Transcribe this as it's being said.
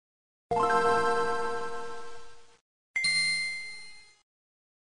Hello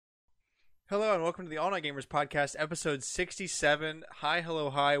and welcome to the All Night Gamers Podcast, episode 67. Hi, hello,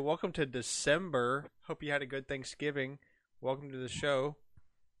 hi. Welcome to December. Hope you had a good Thanksgiving. Welcome to the show.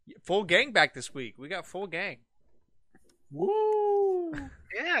 Full gang back this week. We got full gang. Woo!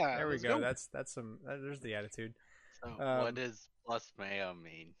 Yeah, There we let's go. That's some. There's the attitude. So what does plus mayo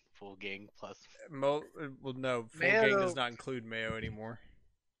mean? Full gang plus Well, no, full Mayo. gang does not include Mayo anymore.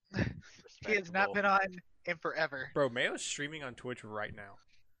 He has not been on in forever. Bro, Mayo's streaming on Twitch right now.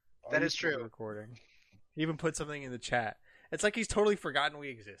 That is He's true. Recording. He even put something in the chat. It's like he's totally forgotten we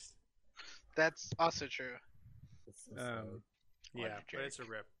exist. That's also true. Yeah, but it's a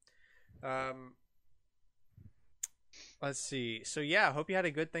rip. Let's see. So yeah, I hope you had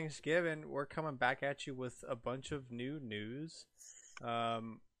a good Thanksgiving. We're coming back at you with a bunch of new news. A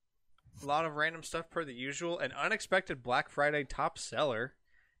lot of random stuff per the usual. An unexpected Black Friday top seller.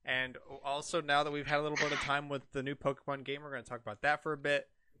 And also, now that we've had a little bit of time with the new Pokemon game, we're going to talk about that for a bit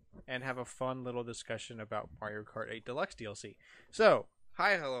and have a fun little discussion about Mario Kart 8 Deluxe DLC. So,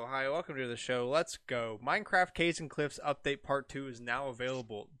 hi, hello, hi, welcome to the show. Let's go. Minecraft Caves and Cliffs Update Part 2 is now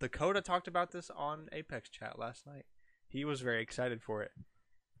available. Dakota talked about this on Apex Chat last night. He was very excited for it.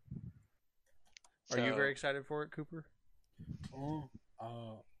 Are you very excited for it, Cooper?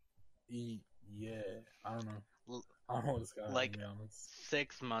 Yeah, I don't know. I don't know what's going on, to be honest.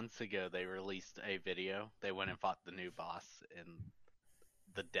 6 months ago, they released a video. They went and fought the new boss in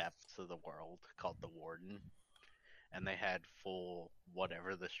the depths of the world called the Warden. And they had full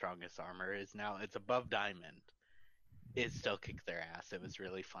whatever the strongest armor is now. It's above diamond. It still kicked their ass. It was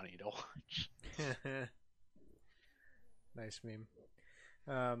really funny to watch. Nice meme.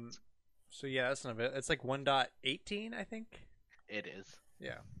 So yeah, that's not it. It's like 1.18, I think. It is.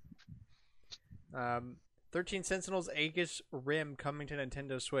 Yeah. 13 Sentinels Aegis Rim coming to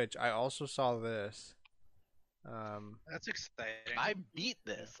Nintendo Switch. I also saw this. That's exciting. I beat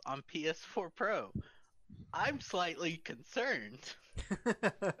this on PS4 Pro. I'm slightly concerned. Did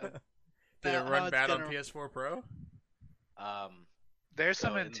it run bad on PS4 Pro? There's So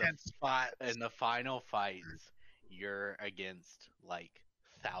some in intense spots. In the final fights, you're against like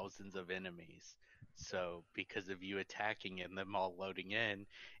thousands of enemies. So because of you attacking and them all loading in,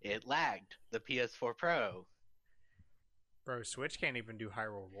 it lagged the PS4 Pro. Bro, Switch can't even do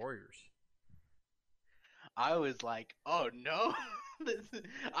Hyrule Warriors. I was like, oh no.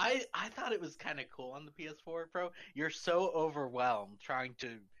 I thought it was kind of cool on the PS4 Pro. You're so overwhelmed trying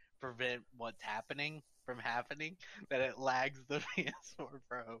to prevent what's happening from happening that it lags the PS4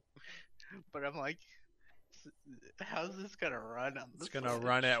 Pro. But I'm like, how's this gonna run on the It's gonna Switch?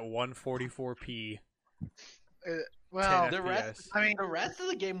 run at 144p. Well, 10 The rest, I mean, the rest of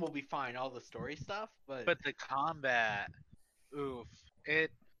the game will be fine, all the story stuff, but the combat, oof.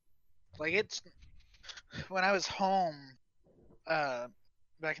 It's when I was home,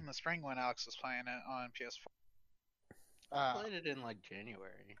 back in the spring when Alex was playing it on PS4. I played it in like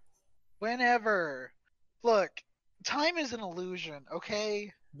January. Whenever, look, time is an illusion,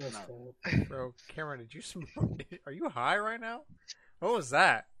 okay? That's No. cool. Bro, Cameron, did you smoke? Are you high right now? What was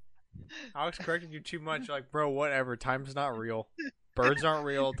that? Alex corrected you too much. Like, bro, whatever. Time's not real. Birds aren't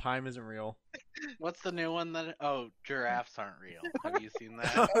real. Time isn't real. What's the new one that? Oh, giraffes aren't real. Have you seen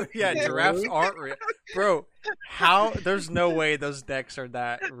that? Oh, yeah, giraffes aren't real. Bro, how? There's no way those decks are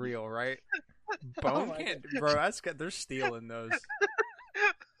that real, right? Bone my can't. Bro, they're stealing those.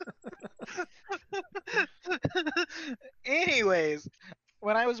 Anyways,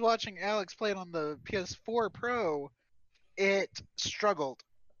 when I was watching Alex play it on the PS4 Pro, it struggled.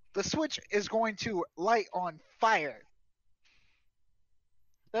 The Switch is going to light on fire.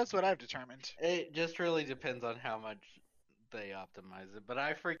 That's what I've determined. It just really depends on how much they optimize it. But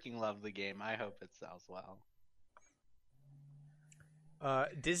I freaking love the game. I hope it sells well.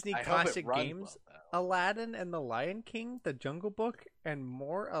 Disney I hope it Classic runs Games, well, though. Aladdin and the Lion King, The Jungle Book, and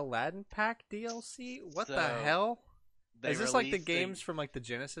more Aladdin Pack DLC. What the So, hell? They Is this like the released games from like the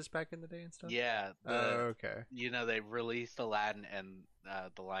Genesis back in the day and stuff? Yeah. Okay. You know, they released Aladdin and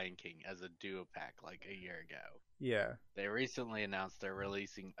the Lion King as a duo pack like a year ago. Yeah. They recently announced they're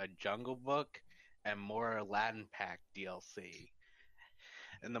releasing a Jungle Book and more Aladdin Pack DLC.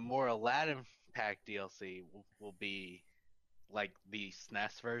 And the more Aladdin Pack DLC will be like the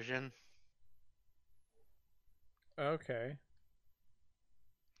SNES version, Okay.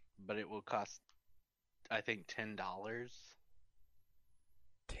 but it will cost, I think, $10.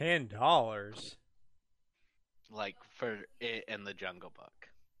 $10. Like for it and the Jungle Book.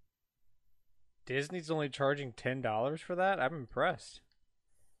 Disney's only charging $10 for that? I'm impressed.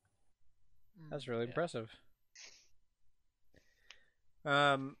 That's really Yeah. impressive.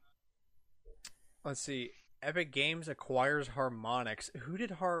 Let's see. Epic Games acquires Harmonix. What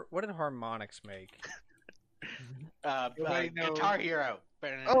did Harmonix make? Nobody knows. Guitar Hero.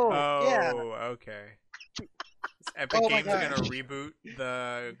 Oh, yeah. Okay. Is Epic Oh my Games gonna gosh. reboot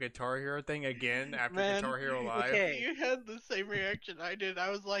the Guitar Hero thing again after Man, Guitar Hero Live? okay. You had the same reaction I did. I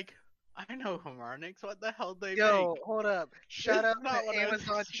was like, I know Harmonix. What the hell they Yo, make? hold up. Shout This out is not to what I was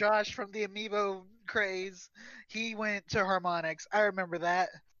Amazon expecting. Josh from the Amiibo craze. He went to Harmonix. I remember that.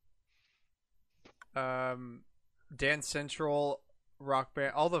 Dance Central, Rock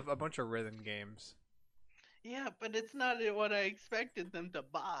Band, a bunch of rhythm games. Yeah, but it's not what I expected them to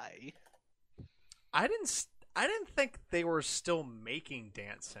buy. I didn't think they were still making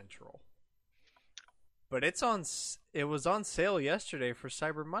Dance Central, but it was on sale yesterday for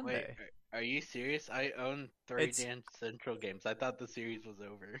Cyber Monday. Wait, are you serious? I own 3 It's- Dance Central games. I thought the series was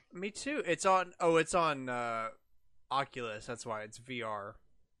over. Me too. It's on Oculus. That's why it's VR,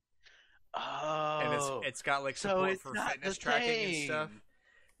 Oh, and it's got like so support it's for not fitness the tracking and stuff.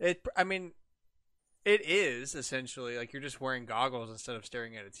 same. I mean, it is essentially like you're just wearing goggles instead of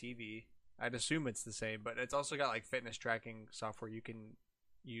staring at a TV. I'd assume it's the same, but it's also got like fitness tracking software you can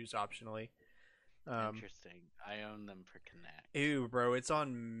use optionally. Interesting. I own them for Kinect. Ew, bro, it's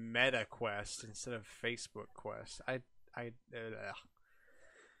on MetaQuest instead of Facebook Quest.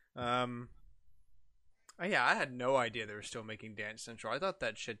 Yeah, I had no idea they were still making Dance Central. I thought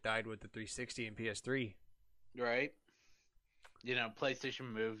that shit died with the 360 and PS3. Right? You know,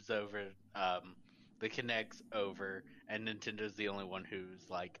 PlayStation moves over, the Kinect's over, and Nintendo's the only one who's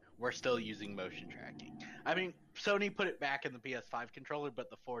like, we're still using motion tracking. I mean, Sony put it back in the PS5 controller, but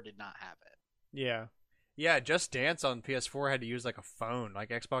the 4 did not have it. Yeah. Yeah, Just Dance on PS4 had to use like a phone. Like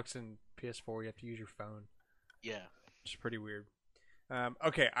Xbox and PS4, you have to use your phone. Yeah. Which is pretty weird.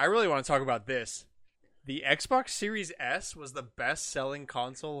 Okay, I really want to talk about this. The Xbox Series S was the best-selling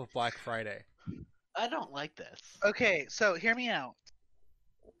console of Black Friday. I don't like this. Okay, so hear me out.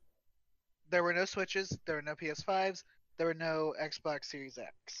 There were no Switches, there were no PS5s, there were no Xbox Series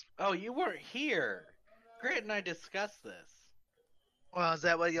X. Oh, you weren't here. Grant and I discussed this. Well, is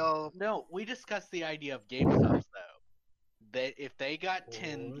that what y'all... No, we discussed the idea of GameStops, though. That if they got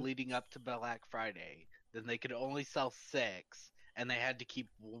 10 What? leading up to Black Friday, then they could only sell 6, and they had to keep...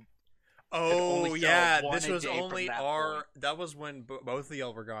 Oh only sell yeah, one this a was day from only that our. point. That was when both of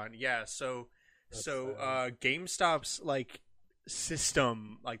y'all were gone. Yeah, so That's GameStop's like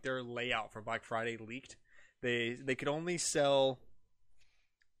system, like their layout for Black Friday leaked. They could only sell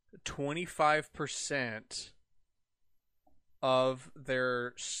 25% of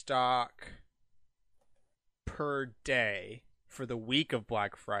their stock per day for the week of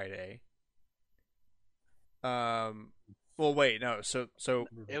Black Friday. Well, wait, no. So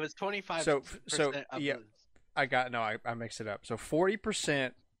It was 25% So, of yeah. the... I mixed it up. So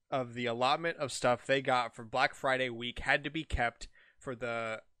 40% of the allotment of stuff they got for Black Friday week had to be kept for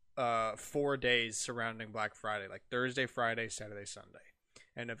the 4 days surrounding Black Friday, like Thursday, Friday, Saturday, Sunday.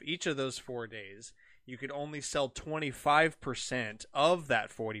 And of each of those 4 days, you could only sell 25% of that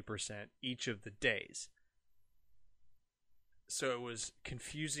 40% each of the days. So it was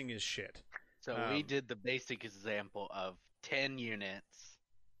confusing as shit. So we did the basic example of 10 units.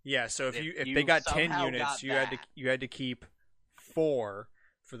 Yeah, so if you they got 10 somehow units, got you had to keep 4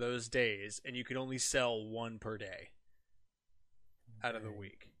 for those days, and you could only sell 1 per day out of the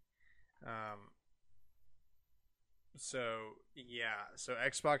week. So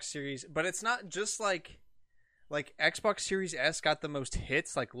Xbox Series, but it's not just like Xbox Series S got the most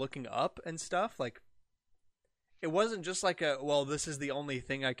hits, like looking up and stuff. Like it wasn't just like this is the only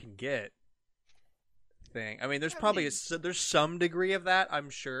thing I can get thing. I mean, there's there's some degree of that, I'm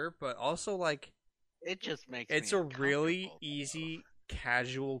sure, but also like It just makes it's me a really uncomfortable. easy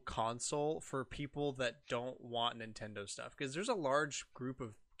casual console for people that don't want Nintendo stuff, because there's a large group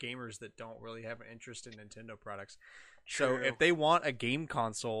of gamers that don't really have an interest in Nintendo products. So True. if they want a game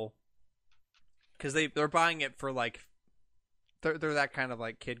console, because they're buying it for like they're that kind of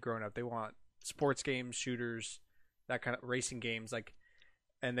like kid growing up, they want sports games, shooters, that kind of racing games, like.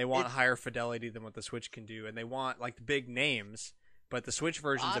 And they want higher fidelity than what the Switch can do, and they want like the big names, but the Switch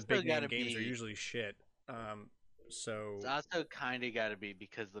versions of Also big name gotta games are be- usually shit. So It's also kind of got to be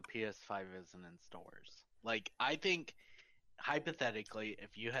because the PS5 isn't in stores. Like, I think, hypothetically,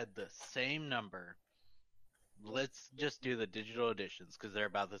 if you had the same number, let's just do the digital editions, because they're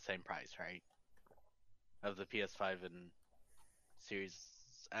about the same price, right? Of the PS5 and Series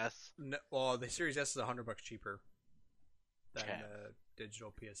S. no, well, the Series S is $100 cheaper than Okay. the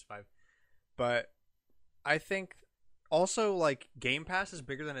digital PS5, but I think also like Game Pass is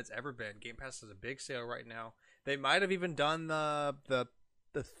bigger than it's ever been. Game Pass is a big sale right now. They might have even done the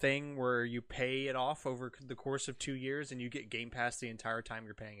the thing where you pay it off over the course of 2 years, and you get Game Pass the entire time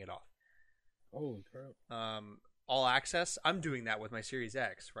you're paying it off. Holy crap! All access. I'm doing that with my Series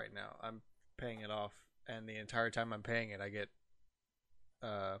X right now. I'm paying it off, and the entire time I'm paying it, I get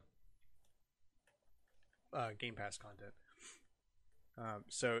Game Pass content.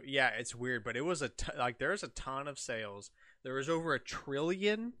 So yeah, it's weird, but it was there's a ton of sales. There was over 1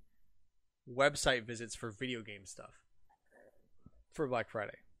 trillion website visits for video game stuff for Black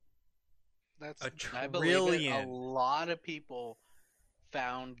Friday. That's a I believe it. A lot of people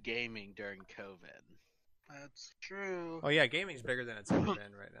found gaming during COVID. That's true. Oh yeah, gaming's bigger than it's ever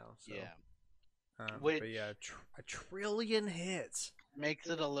been right now. So. Yeah. But yeah, 1 trillion hits. Makes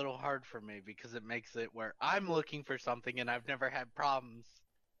it a little hard for me because it makes it where I'm looking for something and I've never had problems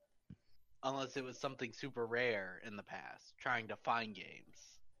unless it was something super rare in the past, trying to find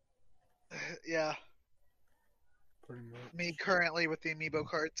games. Yeah. Pretty much. Me currently with the amiibo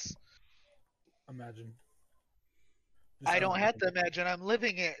cards. Imagine. I don't have to imagine. I'm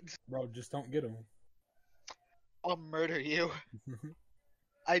living it. Bro, just don't get them. I'll murder you.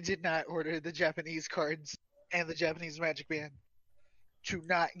 I did not order the Japanese cards and the Japanese Magic Band to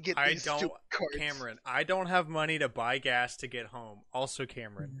not get these stupid cards. Cameron, I don't have money to buy gas to get home. Also,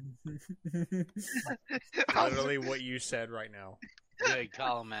 Cameron. Literally what you said right now. Good,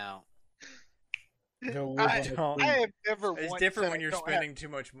 call him out. I have never. It's different when you're spending too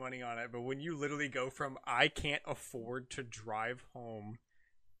much money on it, but when you literally go from I can't afford to drive home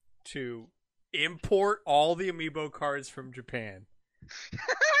to import all the amiibo cards from Japan,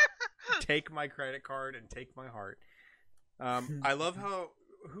 take my credit card and take my heart. I love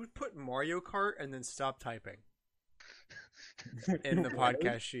who put Mario Kart and then stopped typing in the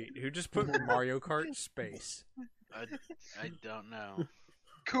podcast sheet. Who just put Mario Kart space? I don't know.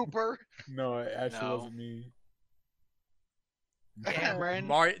 Cooper. No, it actually wasn't me. Cameron.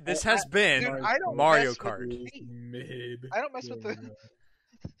 This has been Dude, Mario Kart. Mid. I don't mess with the.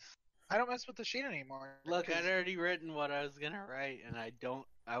 I don't mess with the sheet anymore. Look, I'd already written what I was gonna write, and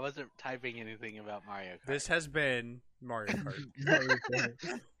I wasn't typing anything about Mario Kart. This has been Mario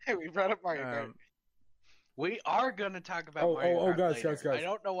Kart. Hey, we brought up Mario Kart. We are gonna talk about Mario Kart guys, later. guys. I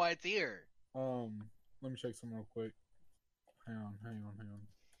don't know why it's here. Let me check something real quick. Hang on.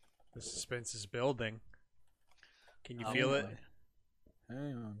 The suspense is building. Can you feel it?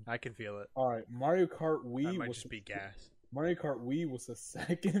 Hang on. I can feel it. All right, Mario Kart Wii That might was just be gas. Mario Kart Wii was the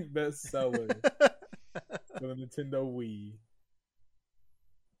second best seller for the Nintendo Wii.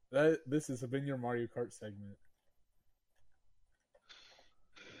 This has been your Mario Kart segment.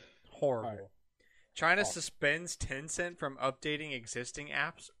 Horrible. Right. China suspends Tencent from updating existing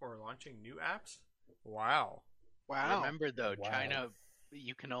apps or launching new apps? Wow. Remember though, China,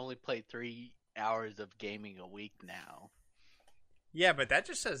 you can only play 3 hours of gaming a week now. Yeah, but that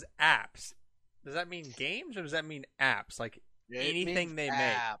just says apps. Does that mean games or does that mean apps? Like anything they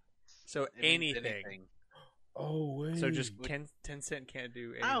make. So anything. Oh, wait. So just Tencent can't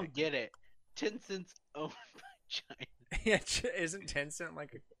do anything. I don't get it. Tencent's owned by China. Yeah, isn't Tencent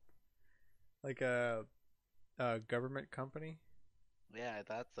like a government company? Yeah, I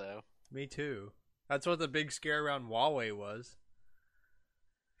thought so. Me too. That's what the big scare around Huawei was.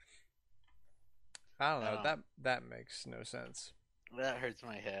 I don't know. That makes no sense. That hurts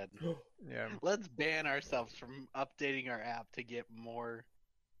my head. Yeah. Let's ban ourselves from updating our app to get more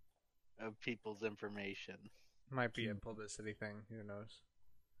of people's information. Might be a publicity thing. Who knows?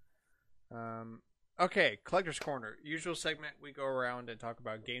 Okay, Collector's Corner. Usual segment. We go around and talk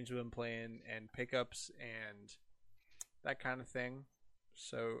about games we've been playing and pickups and that kind of thing.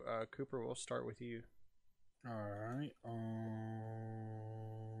 So, Cooper, we'll start with you. All right.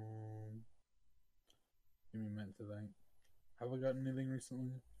 Give me a minute to think. Have I gotten anything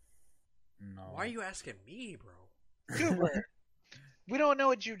recently? No. Why are you asking me, bro? Cooper, we don't know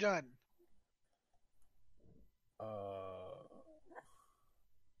what you've done.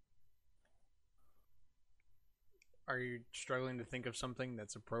 Are you struggling to think of something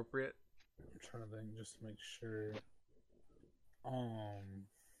that's appropriate? I'm trying to think just to make sure.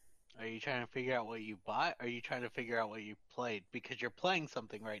 Are you trying to figure out what you bought? Or are you trying to figure out what you played? Because you're playing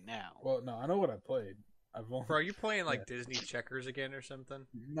something right now. Well, no, I know what I played. Bro, are you playing like Disney Checkers again or something?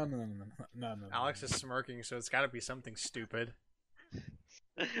 No. Alex is smirking, so it's got to be something stupid.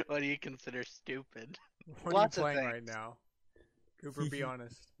 What do you consider stupid? What are you playing right now? Cooper, be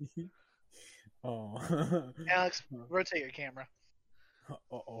honest. Alex, rotate your camera.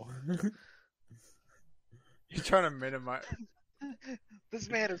 Uh-oh. You're trying to minimize. This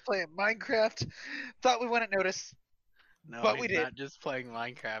man is playing Minecraft. Thought we wouldn't notice. No, but he's we did. not just playing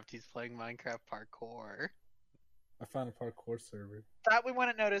Minecraft. He's playing Minecraft parkour. I found a parkour server. Thought we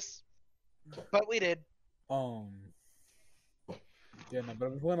wouldn't notice, but we did. Yeah, no, but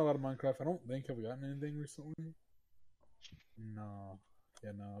I've been playing a lot of Minecraft. I don't think I've gotten anything recently. No.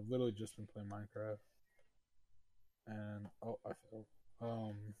 Yeah, no, I've literally just been playing Minecraft. And I fell.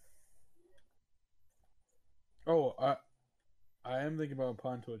 I am thinking about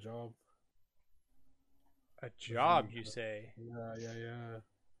applying to a job. A job, you say? Yeah.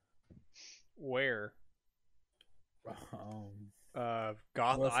 Where? Goth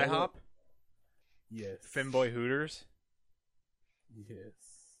Well, so IHOP? Yes. Finboy Hooters? Yes.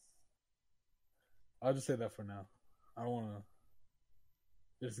 I'll just say that for now. I don't want to,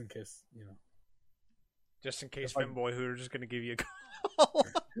 just in case, Just in case If I- Finboy Hooters is going to give you a call.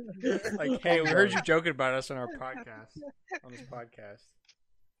 Like, hey, we heard you joking about us on our podcast. On this podcast.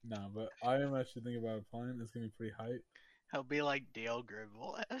 No, but I am actually thinking about applying. It's gonna be pretty hype. He'll be like Dale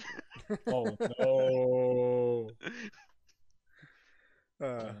Gribble. Oh no!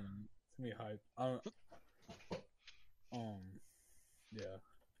 Uh, It's gonna be hype. Yeah.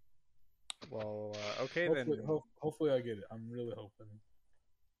 well, okay Hopefully, then. hopefully I get it. I'm really hoping.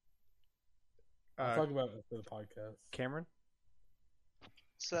 I'll talk about it for the podcast. Cameron?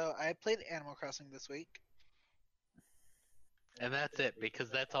 So I played Animal Crossing this week. And that's it, because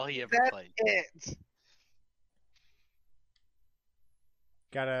that's all he ever That's played. it.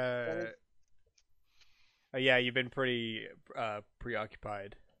 Gotta. Yeah, you've been pretty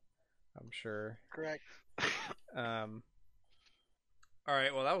preoccupied, I'm sure. Correct. All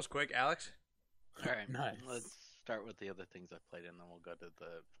right, well, that was quick. Alex? All right, Nice. let's start with the other things I played, and then we'll go to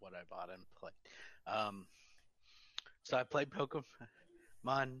what I bought and played. So I played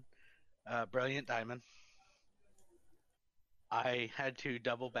Pokemon Brilliant Diamond. I had to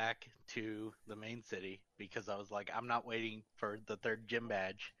double back to the main city because I was like, I'm not waiting for the third gym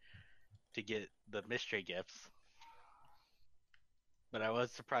badge to get the mystery gifts. But I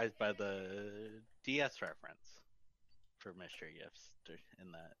was surprised by the DS reference for mystery gifts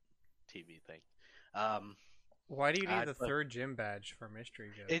in that TV thing. Why do you need I the put- third gym badge for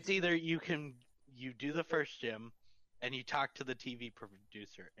mystery gifts? It's either you do the first gym and you talk to the TV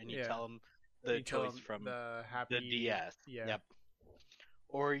producer and you Yeah. tell him the You tell choice them from the happy the DS. Yeah. Yep.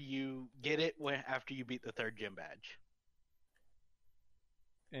 Or you get it after you beat the third gym badge.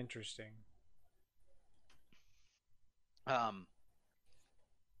 Interesting.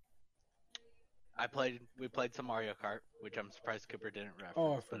 We played some Mario Kart, which I'm surprised Cooper didn't reference,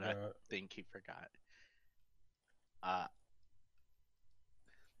 Oh, I but I forgot. think he forgot.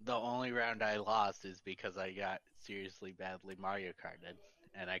 The only round I lost is because I got seriously badly Mario Karted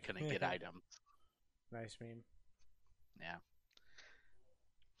and I couldn't get items. Nice meme. Yeah.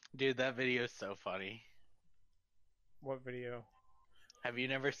 Dude, that video is so funny. What video? Have you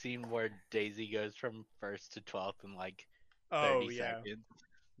never seen where Daisy goes from first to 12th in like 30 Oh, yeah. seconds?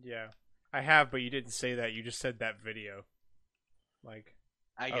 Yeah. I have, but you didn't say that. You just said that video. Like,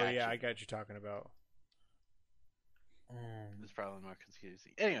 I got yeah, you. I got what you're talking about. It's probably more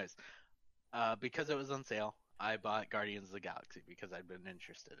confusing. Anyways, because it was on sale, I bought Guardians of the Galaxy because I'd been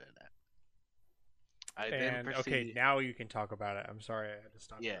interested in it. I then And, proceeded, okay, now you can talk about it. I'm sorry I had to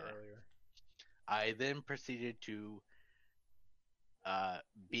stop you Yeah. earlier. I then proceeded to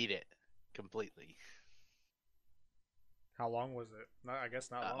beat it completely. How long was it? I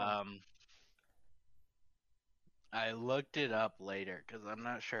guess not long. I looked it up later because I'm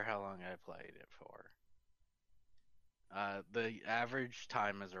not sure how long I played it for. The average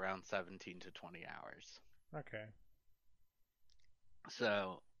time is around 17 to 20 hours. Okay.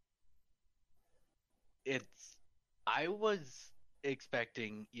 So I was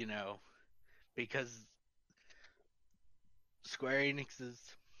expecting, because Square Enix's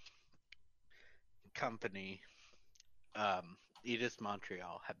company, Eidos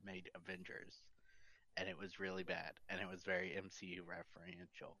Montreal, had made Avengers, and it was really bad, and it was very MCU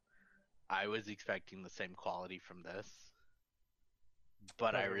referential. I was expecting the same quality from this,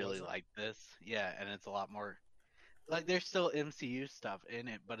 but I it really wasn't? like this. Yeah, and it's a lot more like there's still MCU stuff in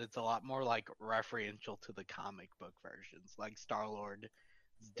it, but it's a lot more like referential to the comic book versions. Like Star-Lord's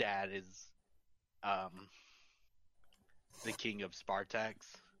dad is the king of Spartax,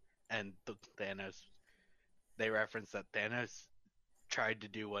 and Thanos. They reference that Thanos tried to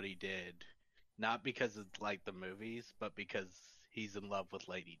do what he did, not because of like the movies, but because he's in love with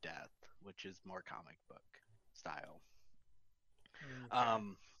Lady Death, which is more comic book style. Okay.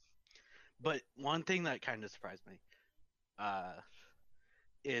 But one thing that kind of surprised me,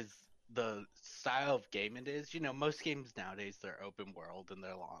 is the style of game it is. Most games nowadays, they're open world and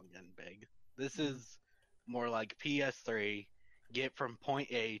they're long and big. This is more like PS3, get from point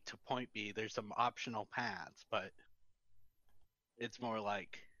A to point B. There's some optional paths, but It's more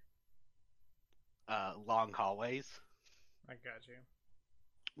like long hallways, I got you.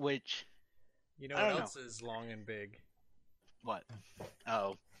 which You know I what don't know. else is long and big? what?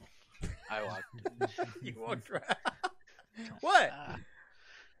 Oh, I walked. You walked right. What? Ah,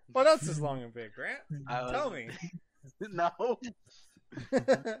 What else is long and big, Grant? I was- Tell me. no.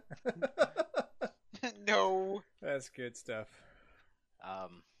 No. That's good stuff.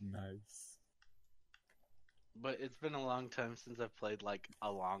 Nice. But it's been a long time since I've played like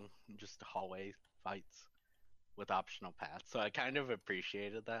a long just hallway fights with optional paths. So I kind of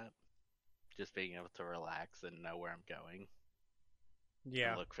appreciated that. Just being able to relax and know where I'm going Yeah.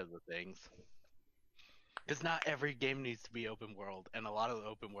 and look for the things. Because not every game needs to be open world, and a lot of the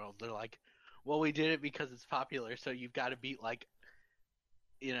open worlds they're like, well, we did it because it's popular, so you've got to beat like,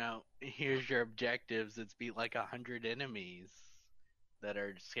 here's your objectives. It's beat like 100 enemies that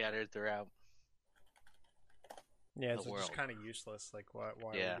are scattered throughout. Yeah, the it's just world. kind of useless. Like, why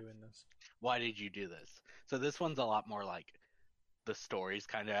Yeah. are we doing this? Why did you do this? So this one's a lot more like the story's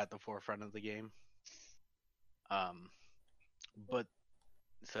kind of at the forefront of the game. But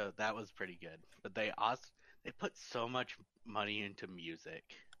so that was pretty good. But they put so much money into music.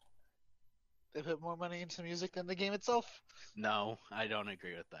 They put more money into music than the game itself. No, I don't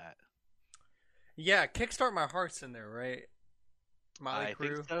agree with that. Yeah, Kickstart My Heart's in there, right? Motley I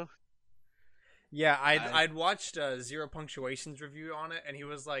Crue. think so. Yeah, I'd watched Zero Punctuation's review on it, and he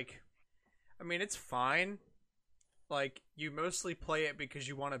was like, I mean, it's fine. Like, you mostly play it because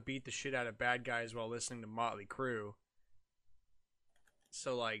you want to beat the shit out of bad guys while listening to Motley Crue.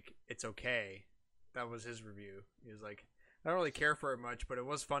 So, like, it's okay. That was his review. He was like, I don't really care for it much, but it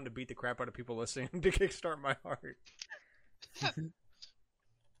was fun to beat the crap out of people listening to Kickstart My Heart.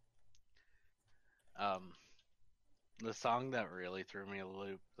 The song that really threw me a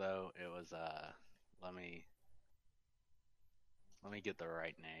loop, though, it was let me get the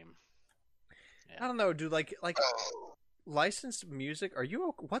right name. I don't know, dude. Like licensed music. Are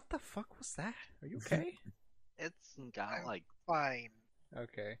you? What the fuck was that? Are you okay? It's got like Fine.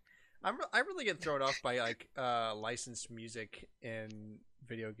 Okay. I really get thrown off by like licensed music in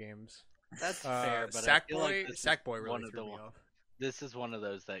video games. that's fair, but I feel like this is Sackboy really one of threw the me one- off. This is one of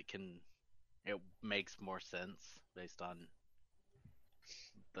those that it makes more sense based on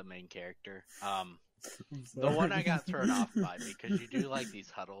the main character. The one I got thrown off by, because you do like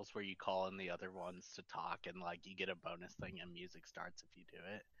these huddles where you call in the other ones to talk and like you get a bonus thing and music starts if you do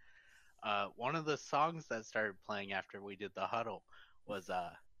it. One of the songs that started playing after we did the huddle was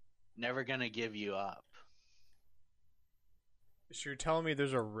Never Gonna Give You Up. So you're telling me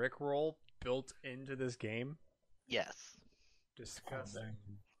there's a Rickroll built into this game? Yes. Oh, Disgusting.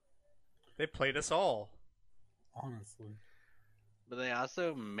 dang. They played us all. Honestly. But they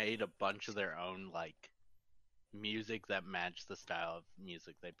also made a bunch of their own like music that matched the style of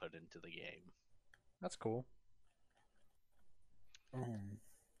music they put into the game. That's cool.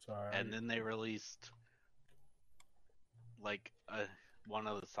 Sorry. And then they released like one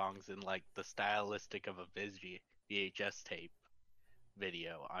of the songs in like the stylistic of a VHS tape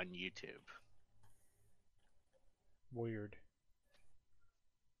video on YouTube. Weird.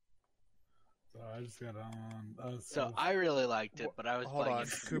 I just got on. So I really liked it, but I was Hold playing on, it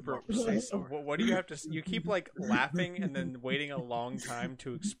for Cooper. more Say, story. what do you have to? You keep like laughing and then waiting a long time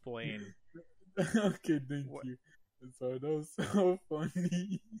to explain. Okay, thank What- you. So that was so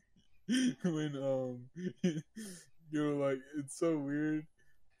funny when you're like, it's so weird.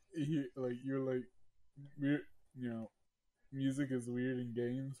 You're like, weird, music is weird in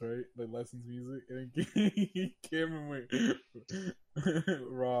games, right? Like licensed music, and Cameron went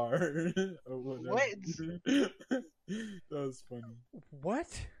raw or whatever. What? That was funny.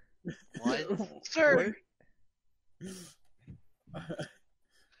 What? What? Sir!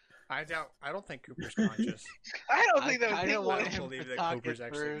 I don't think Cooper's conscious. I don't I think that was kind of English. want I him believe to that talk Cooper's it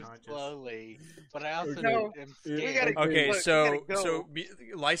actually through conscious. slowly, but I also No. am We scared. gotta- Okay, Look, we so gotta go.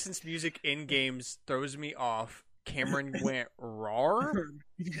 licensed music in games throws me off. Cameron went rawr.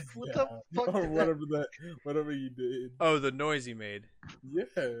 What the fuck Or did that- whatever you did. Oh, the noise he made. Yeah.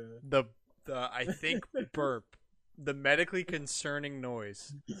 The I think burp. The medically concerning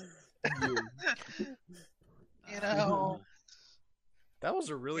noise. You know. That was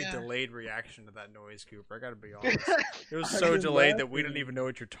a really Yeah. delayed reaction to that noise, Cooper. I gotta be honest. It was I so was delayed that we laughing. didn't even know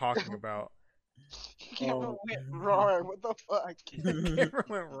what you're talking about. Cameron went roar. What the fuck? Cameron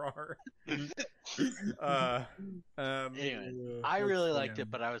went rawr. Anyway, Yeah, I that's really funny. liked it,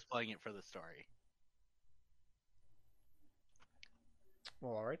 but I was playing it for the story.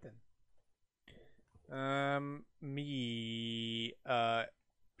 Well, all right then. Me,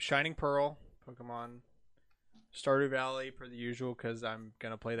 Shining Pearl, Pokemon. Stardew Valley per the usual because I'm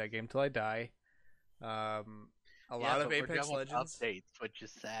gonna play that game till I die. A lot of but we're Apex done with Legends. updates, which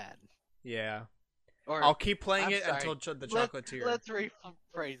is sad. Yeah, Or I'll keep playing I'm it sorry. until the Chocolatier. Let's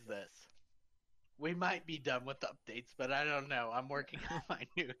rephrase this. We might be done with updates, but I don't know. I'm working on my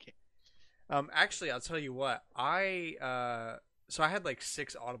new game. Actually, I'll tell you what. So I had like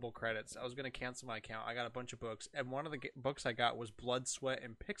 6 Audible credits. I was gonna cancel my account. I got a bunch of books, and one of the books I got was Blood, Sweat,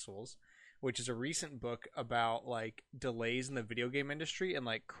 and Pixels, which is a recent book about like delays in the video game industry and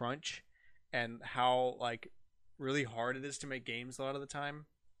like crunch, and how like really hard it is to make games a lot of the time,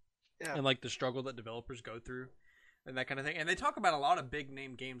 Yeah. and like the struggle that developers go through, and that kind of thing. And they talk about a lot of big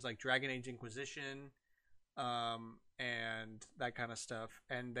name games like Dragon Age Inquisition, and that kind of stuff.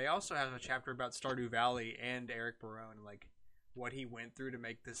 And they also have a chapter about Stardew Valley and Eric Barone, and like what he went through to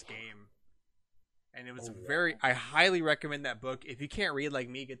make this game. And it was I highly recommend that book. If you can't read like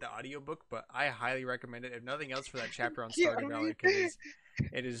me, get the audiobook, but I highly recommend it, if nothing else, for that chapter on Stardew Valley, because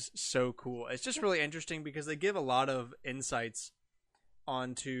it is so cool. It's just really interesting because they give a lot of insights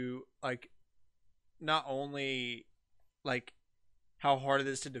onto like not only like how hard it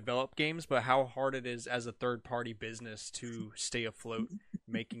is to develop games, but how hard it is as a third party business to stay afloat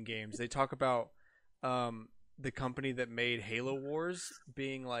making games. They talk about the company that made Halo Wars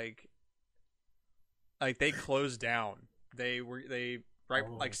being like they closed down. They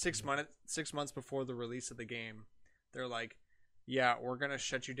like 6 months before the release of the game. They're like, yeah, we're gonna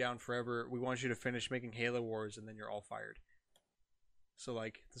shut you down forever. We want you to finish making Halo Wars, and then you're all fired. So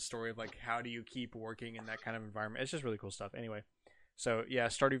like the story of like how do you keep working in that kind of environment? It's just really cool stuff. Anyway, so yeah,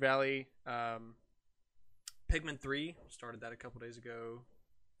 Stardew Valley, Pikmin 3 started that a couple days ago.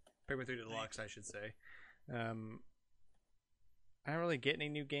 Pikmin 3 Deluxe, I should say. I don't really get any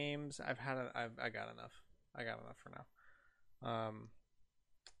new games. I got enough. I got enough for now.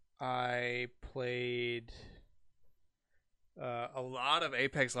 I played a lot of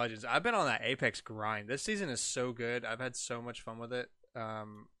Apex Legends. I've been on that Apex grind. This season is so good. I've had so much fun with it.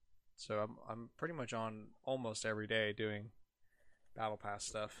 So I'm pretty much on almost every day doing Battle Pass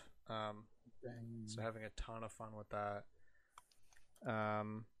stuff. So having a ton of fun with that.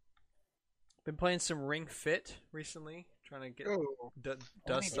 Been playing some Ring Fit recently, trying to get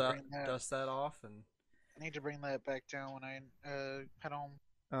dust that off, and I need to bring that back down when I head home.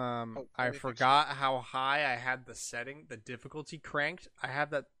 I forgot how high I had the difficulty cranked. I have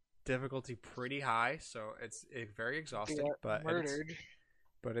that difficulty pretty high, so it's very exhausting. But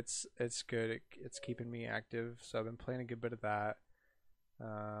it's good. It's keeping me active, so I've been playing a good bit of that.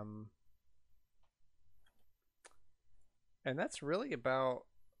 And that's really about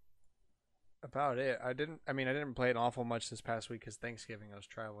it. I didn't play it awful much this past week because Thanksgiving I was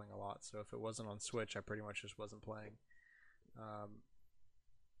traveling a lot. So if it wasn't on Switch, I pretty much just wasn't playing.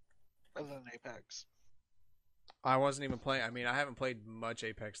 Other than Apex, I wasn't even playing. I mean, I haven't played much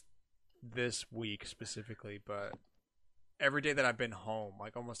Apex this week specifically, but every day that I've been home,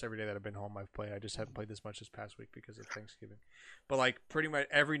 like almost every day that I've been home, I've played. I just haven't played this much this past week because of Thanksgiving. But like pretty much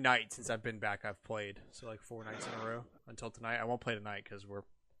every night since I've been back, I've played. So like 4 nights in a row until tonight. I won't play tonight because we're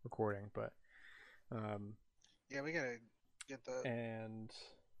recording, but yeah, we gotta get that. And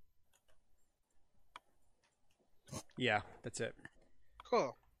yeah, that's it.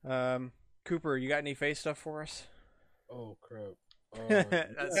 Cool. Cooper, you got any face stuff for us? Oh crap!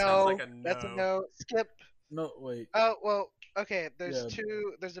 That sounds like a no. That's a no. Skip. No, wait. Oh well. Okay. There's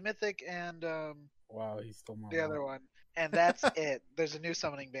two. There's a mythic and Wow, he stole my. the other one, and that's it. There's a new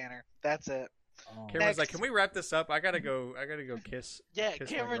summoning banner. That's it. Cameron's like, can we wrap this up? I gotta go kiss. Yeah, kiss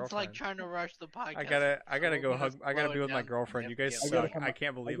Cameron's like trying to rush the podcast. I gotta go hug. I gotta be with my girlfriend. You guys suck. have I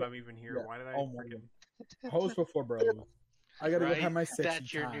can't believe I'm even here. Yeah. Why did I? Oh my freaking... Host before bros. I gotta go have my sexy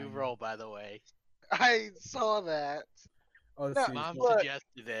That's your time. new role, by the way. I saw that. Oh, No, see, Mom Look.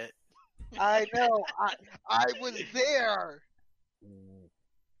 suggested it. I know. I was there.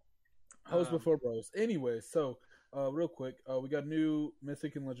 Host before bros. Anyway, so real quick, we got new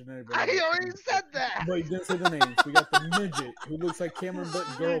mythic and legendary. I already said that. But you didn't say the names. We got the midget who looks like Cameron but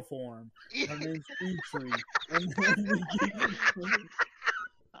girl form. Her name's Eitri. And then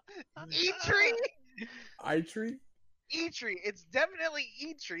Eitri? Eitri? Eitri. It's definitely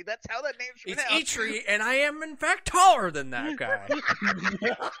Eitri. That's how that name's It's pronounced. Eitri, and I am in fact taller than that guy.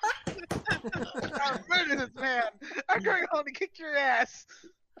 I'm murder this man. I'm going home to kick your ass.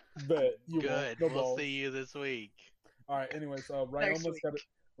 Bet you Good. won't. No We'll balls. see you this week. All right. Anyways, Next week.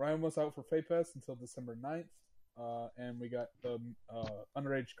 Ryan was out for Fay Pass until December 9th. And we got the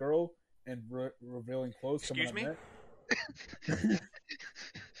underage girl and revealing clothes Excuse coming me? up next.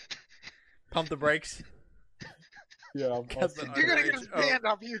 Pump the brakes. Yeah, Because the You're gonna get us underage- banned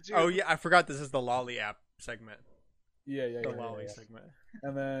off YouTube. Oh yeah, I forgot this is the Lolly app. segment, Yeah, the lolly segment.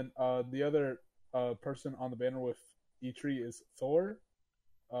 And then the other person on the banner with E3 is Thor.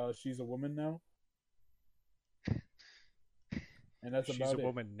 She's a woman now, and that's She's about a it.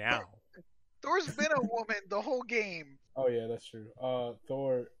 woman now. Thor's been a woman the whole game. Oh yeah, that's true.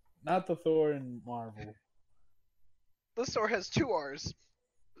 Thor, not the Thor in Marvel. This Thor has 2 R's.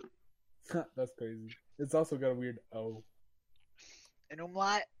 That's crazy. It's also got a weird O. An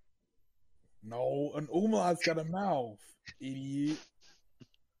umlaut. No, an umlaut's got a mouth. Idiot.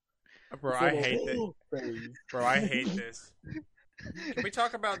 Bro, I hate this. Bro, I hate this. Can we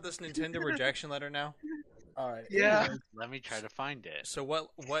talk about this Nintendo rejection letter now? All right. Yeah. anyways, Let me try to find it. So what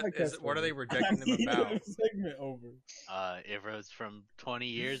podcast are over. they rejecting them about? Segment over. It was from 20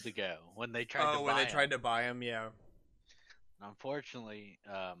 years ago when they tried to buy when they him. tried to buy him, yeah. Unfortunately,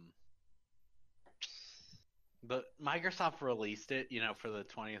 but Microsoft released it, for the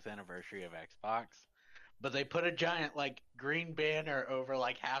 20th anniversary of Xbox, but they put a giant green banner over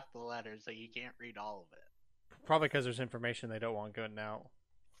half the letters, so you can't read all of it. Probably because there's information they don't want going out.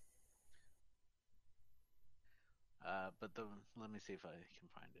 But let me see if I can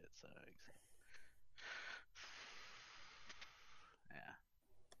find it. So, yeah.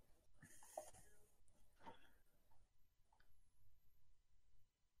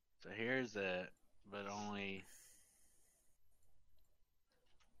 So here's it, but only.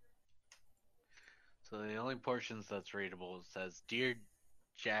 So the only portions that's readable says, "Dear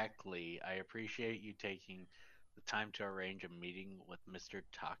Jack Lee, I appreciate you taking the time to arrange a meeting with Mr.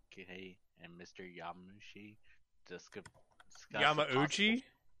 Take and Mr. Yamauchi to discuss a Yamauchi? possible-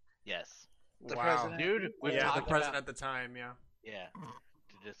 Yes. The Wow. president. Dude, we've Yeah, the talked president about, at the time, yeah. yeah,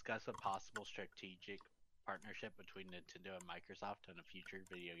 to discuss a possible strategic partnership between Nintendo and Microsoft on a future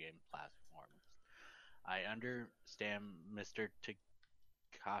video game platforms. I understand Mr.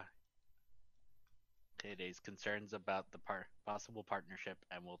 Takade's concerns about the possible partnership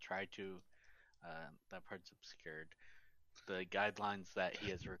and will try to, that part's obscured, the guidelines that he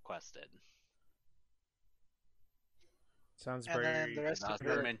has requested. Sounds And then very the rest of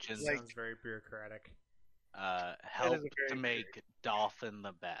Also it, mentions sounds very bureaucratic. help a very to make Dolphin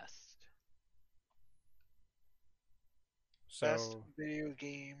the best. Best So video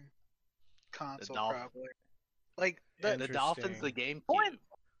game console, Dolphin. probably. Like The Dolphin's the GameCube. Point.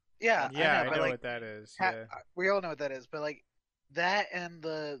 Yeah, yeah, I know, I but know like, what that is. ha- Yeah. we all know what that is. But like that and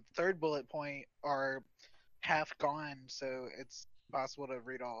the third bullet point are half gone, so it's possible to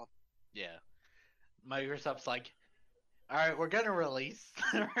read all. Yeah. Microsoft's like, all right, we're gonna release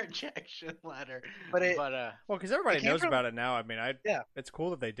the rejection letter, But it- but Well, because everybody It came knows from- about it now. I mean, Yeah. it's cool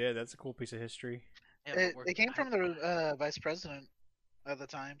that they did. That's a cool piece of history. yeah, but It came from the vice president at the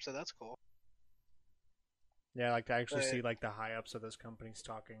time, so that's cool. Yeah, I like to actually But- see like the high ups of those companies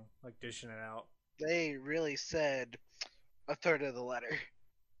talking, like dishing it out. They really said a third of the letter.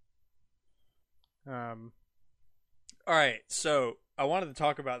 All right, so I wanted to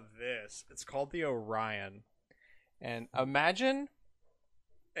talk about this. It's called the Orion, and imagine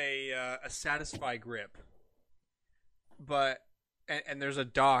a Satisfy grip, but and there's a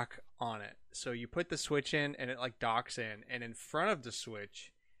dock on it. So you put the Switch in, and it like docks in, and in front of the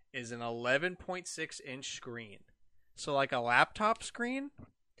Switch is an 11.6-inch screen. So like a laptop screen.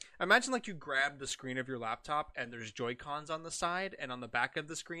 Imagine like you grab the screen of your laptop, and there's Joy-Cons on the side, and on the back of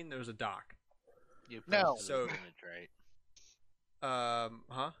the screen there's a dock. You No. posted So- this image, right?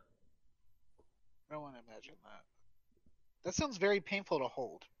 Huh? I want to imagine that. That sounds very painful to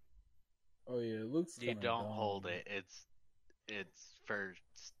hold. Oh yeah, it looks. You kinda don't dumb. hold it. It's for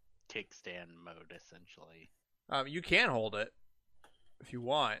kickstand mode essentially. You can hold it if you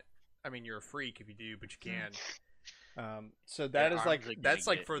want. I mean, you're a freak if you do, but you can. So that Your is like arms are gonna that's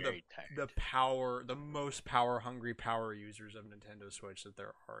like get for the very tired. the most power hungry power users of Nintendo Switch that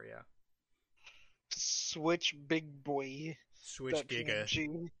there are. Yeah, Switch big boy. Switch Giga.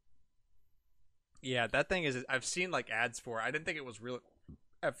 PNG. Yeah, that thing is. I've seen like ads for it. I didn't think it was real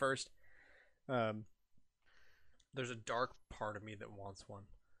at first. There's a dark part of me that wants one,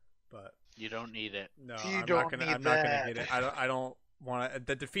 but You don't need it. no, You I'm don't not gonna. need I'm not gonna that. get it. I don't want to.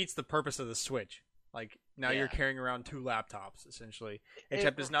 That defeats the purpose of the Switch. Like now you're Yeah. carrying around two laptops essentially.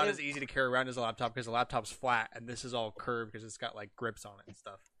 Except it's not as easy to carry around as a laptop because the laptop's flat and this is all curved because it's got like grips on it and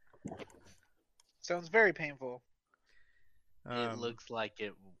stuff. Sounds very painful. It looks like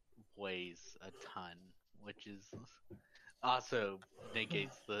it weighs a ton, which is also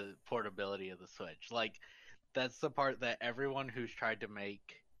negates the portability of the Switch. Like that's the part that everyone who's tried to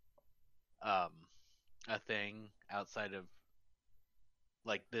make a thing outside of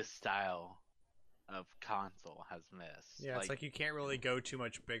like this style of console has missed. Yeah, it's like you can't really go too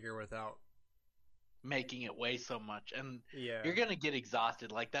much bigger without making it weigh so much, and Yeah. you're gonna get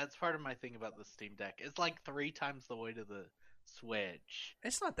exhausted. Like that's part of my thing about the Steam Deck. It's like 3 times the weight of the Switch.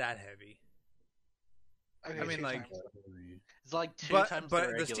 It's not that heavy. Okay, I mean, two like- times. It's like 2 But- times.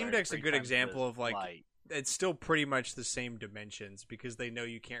 but the the Steam regular, Deck's a 3 good times the example of, like, light. It's still pretty much the same dimensions because they know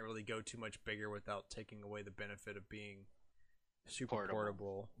you can't really go too much bigger without taking away the benefit of being super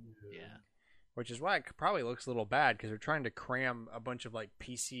portable. Yeah. Which is why it probably looks a little bad because they're trying to cram a bunch of like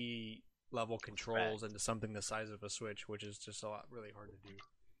PC level controls into something the size of a Switch, which is just really hard to do.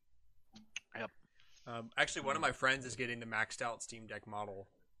 Yep. Actually, one of my friends is getting the maxed out Steam Deck model,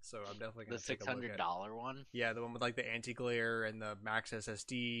 so I'm definitely The gonna take a look at it. $600 one. Yeah, the one with like the anti-glare and the max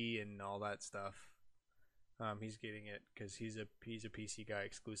SSD and all that stuff. He's getting it because he's a PC guy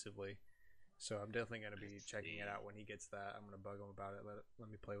exclusively. So I'm definitely gonna be checking it out when he gets that. I'm gonna bug him about it. Let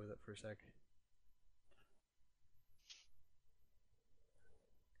me play with it for a sec.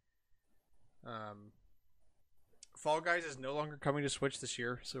 Fall Guys is no longer coming to Switch this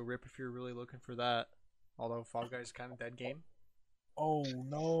year, so rip if you're really looking for that. Although Fall Guys is kind of dead game. Oh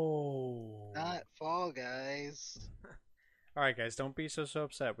no! Not Fall Guys. All right, guys, don't be so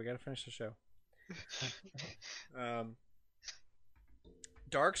upset. We gotta finish the show.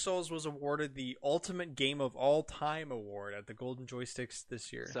 Dark Souls was awarded the Ultimate Game of All Time award at the Golden Joysticks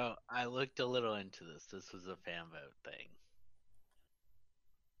this year. So I looked a little into this. This was a fan vote thing.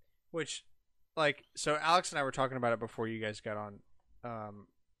 Which, like, so Alex and I were talking about it before you guys got on.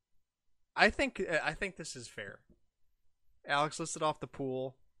 I think this is fair. Alex listed off the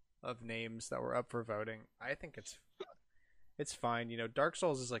pool of names that were up for voting. I think it's fine. You know, Dark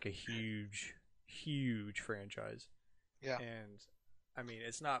Souls is like a huge franchise. Yeah. And I mean,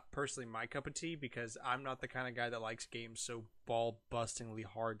 it's not personally my cup of tea because I'm not the kind of guy that likes games so ball-bustingly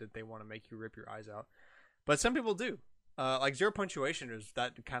hard that they want to make you rip your eyes out. But some people do. Like Zero Punctuation is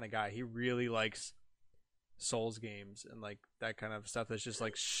that kind of guy. He really likes Souls games and like that kind of stuff that's just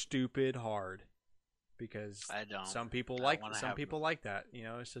like stupid hard. Because I don't. some people I like wanna that. You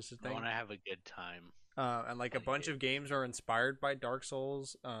know, it's just a I thing. want to have a good time. And like a Playing bunch it. of games are inspired by Dark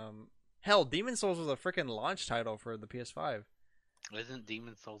Souls. Hell, Demon Souls was a freaking launch title for the PS5. Isn't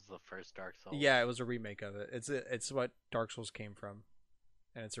Demon Souls the first Dark Souls? Yeah, it was a remake of it. It's what Dark Souls came from,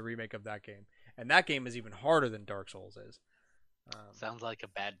 and it's a remake of that game. And that game is even harder than Dark Souls is. Sounds like a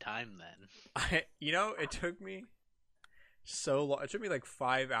bad time then. It took me so long. It took me like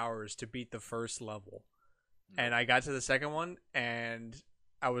 5 hours to beat the first level, and I got to the second one, and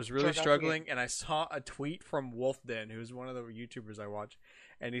I was really Turned out the struggling. And I saw a tweet from Wolfden, who's one of the YouTubers I watch,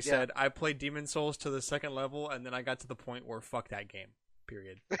 and he said, "I played Demon Souls to the second level, and then I got to the point where fuck that game."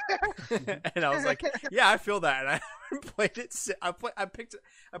 Period. And I was like, "Yeah, I feel that." And I haven't played it. I put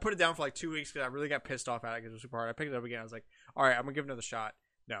it down for like 2 weeks because I really got pissed off at it because it was super hard. I picked it up again. I was like, "All right, I'm gonna give it another shot."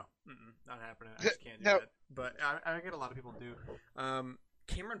 No, not happening. I just can't do Nope. it. But I get a lot of people do.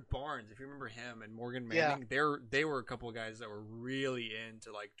 Cameron Barnes, if you remember him, and Morgan Yeah. Manning, they were a couple of guys that were really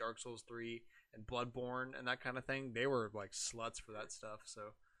into like Dark Souls 3 and Bloodborne and that kind of thing. They were like sluts for that stuff.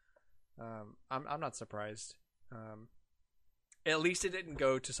 So I'm not surprised. At least it didn't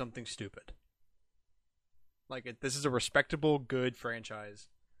go to something stupid. Like this is a respectable, good franchise.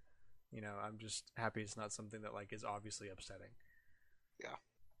 You know, I'm just happy it's not something that like is obviously upsetting.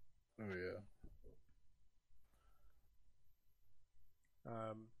 Oh yeah.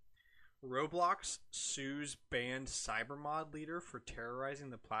 Roblox sues banned Cybermod leader for terrorizing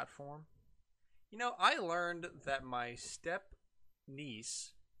the platform. You know, I learned that my step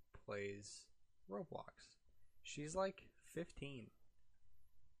niece plays Roblox. She's like 15.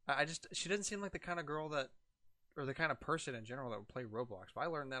 She doesn't seem like the kind of girl that, or the kind of person in general that would play Roblox. But I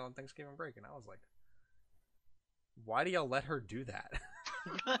learned that on Thanksgiving break, and I was like, why do y'all let her do that?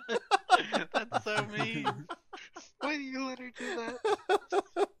 That's so mean. Why do you let her do that?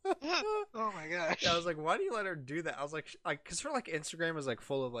 Oh my gosh. Yeah, I was like, why do you let her do that? I was like, because her like Instagram is like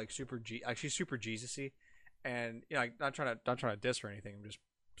full of like she's super Jesus-y, and you know, like, not trying to diss her or anything. I'm just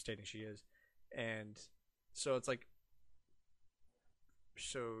stating she is, and so it's like,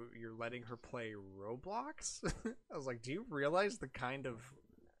 so you're letting her play Roblox? I was like, do you realize the kind of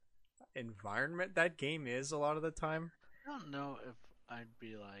environment that game is a lot of the time? I don't know if I'd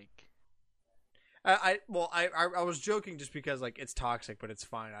be like. I was joking just because like it's toxic, but it's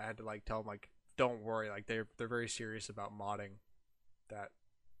fine. I had to like tell them like, don't worry, like they're very serious about modding that.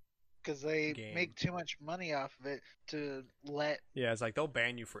 Because they game. make too much money off of it to let. Yeah, it's like they'll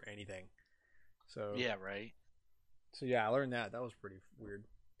ban you for anything. So Yeah, right. So yeah, I learned that. That was pretty weird.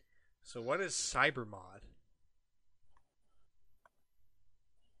 So what is Cybermod?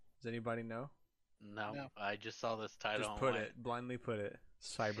 Does anybody know? No, No. I just saw this title. Just and put went, it. Blindly put it.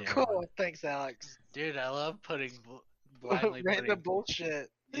 Cyberbond. Cool. Thanks, Alex. Dude, I love putting blindly Random putting. bullshit.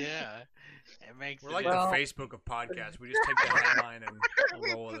 Yeah, it makes We're it like Well- the Facebook of podcasts. We just take the headline and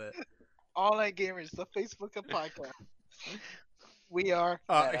roll with it. All Night Gamers, the Facebook of podcast. We are.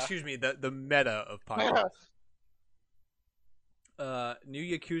 Meta. Excuse me, the meta of podcasts. New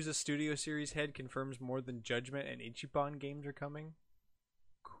Yakuza Studio Series head confirms more than Judgment and Ichiban games are coming.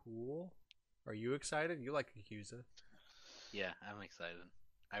 Cool. Are you excited? You like Yakuza. Yeah, I'm excited.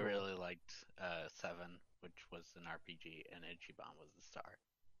 I Cool. really liked 7, which was an RPG, and Ichiban was the star.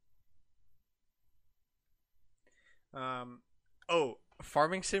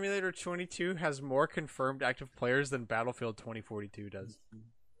 Farming Simulator 22 has more confirmed active players than Battlefield 2042 does.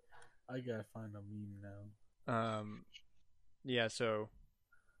 I gotta find a meme now. Yeah, so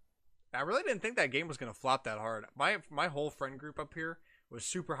I really didn't think that game was gonna flop that hard. My whole friend group up here was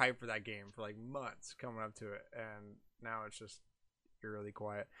super hyped for that game for like months coming up to it, and now it's just eerily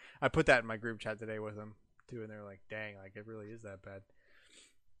quiet. I put that in my group chat today with them too, and they're like, "Dang, like it really is that bad."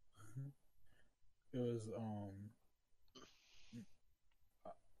 It was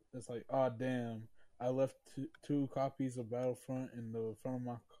it's like, oh damn, I left two copies of Battlefront in the front of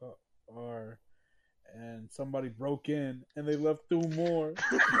my car, and somebody broke in and they left 2 more.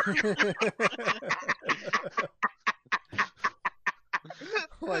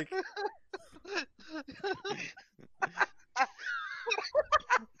 Like,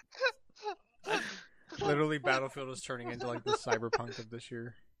 literally, Battlefield is turning into like the Cyberpunk of this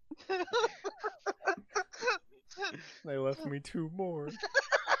year. They left me 2 more.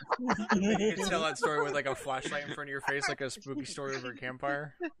 You can tell that story with like a flashlight in front of your face, like a spooky story over a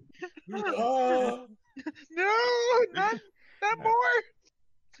campfire. Oh, No, not more.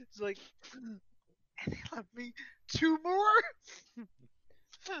 It's like, and they left me 2 more.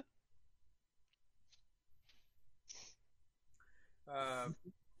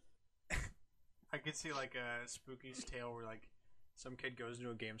 I could see like a Spooky's Tale where like some kid goes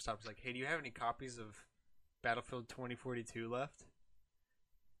into a GameStop, is like, "Hey, do you have any copies of Battlefield 2042 left?"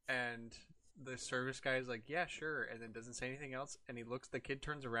 And the service guy is like, "Yeah, sure," and then doesn't say anything else. And he looks, the kid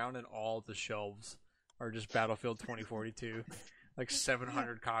turns around, and all the shelves are just Battlefield 2042, like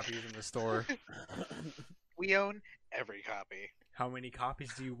 700 copies in the store. We own every copy. How many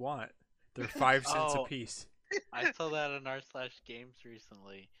copies do you want? They're 5 cents a Oh. piece. I saw that on r/games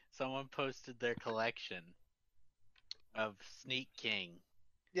recently. Someone posted their collection of Sneak King.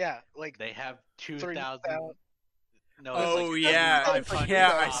 Yeah, like They have 3,000. 2,000. No, Oh it's like yeah, 7,500 yeah,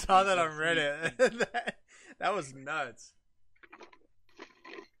 I saw copies that of on Sneak Reddit. King. that was nuts.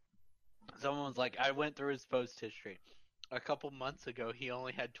 Someone was like, I went through his post history. A couple months ago, he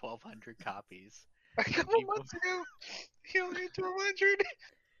only had 1,200 copies. a couple months ago, he only had 200.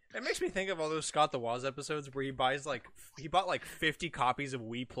 It makes me think of all those Scott the Woz episodes where he bought like 50 copies of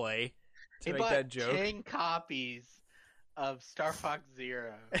We Play to He make bought that joke. 10 copies of Star Fox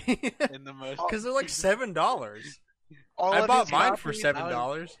Zero in the most. Because they're like $7. All I of bought his mine for copies-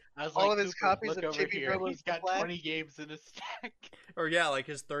 $7. I was all like, of his Cooper, copies look of over Chibi here. Robo's He's got Black? 20 games in a stack. Or yeah, like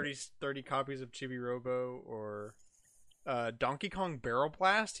his 30 copies of Chibi Robo, or Donkey Kong Barrel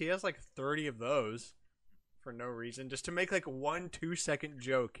Blast. He has like 30 of those for no reason, just to make like 1 2-second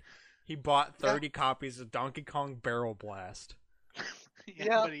joke. He bought 30 copies of Donkey Kong Barrel Blast.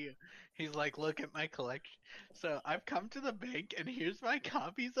 Yeah. But he's like, look at my collection. So I've come to the bank, and here's my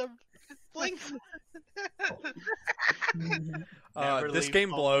copies of Blink. Never This leave game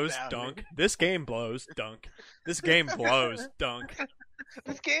home blows, without dunk. me. This game blows, dunk. This game blows, dunk.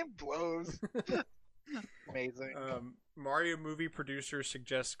 This game blows. Amazing. Mario movie producer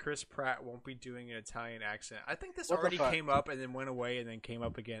suggests Chris Pratt won't be doing an Italian accent. I think this What the already fuck? came up and then went away and then came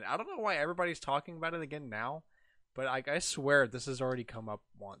up again. I don't know why everybody's talking about it again now, but I swear this has already come up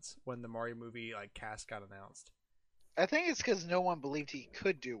once when the Mario movie like cast got announced. I think it's because no one believed he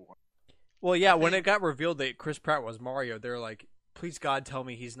could do one. Well, yeah, I when it think- got revealed that Chris Pratt was Mario, they're like, "Please God, tell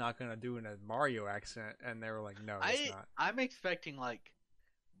me he's not gonna do a Mario accent," and they were like, "No, it's not." I'm expecting like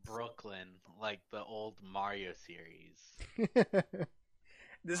Brooklyn, like the old Mario series.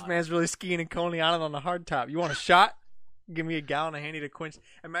 This man's really skiing in Coney Island on the hardtop. You want a shot? Give me a gallon of Handy to quench.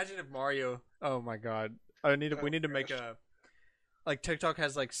 Imagine if Mario. Oh my God! We need to make a. Like TikTok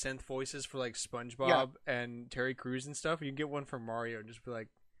has like synth voices for like SpongeBob and Terry Crews and stuff. You can get one for Mario and just be like,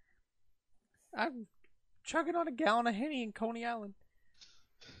 "I'm chugging on a gallon of Henny in Coney Island."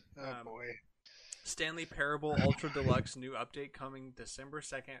 Oh boy. Stanley Parable Ultra Deluxe new update coming December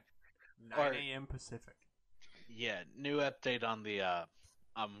 2nd, 9 a.m. Pacific. Yeah, new update on the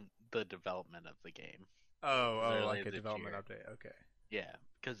development of the game. Oh, Earlier like a this development year. update. Okay. Yeah,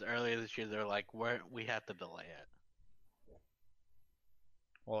 because earlier this year they're like, we have to delay it.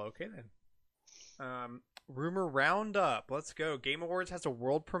 Well, okay then. Rumor roundup. Let's go. Game Awards has a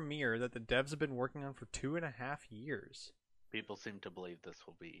world premiere that the devs have been working on for 2.5 years. People seem to believe this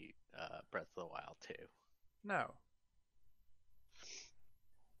will be Breath of the Wild 2. No.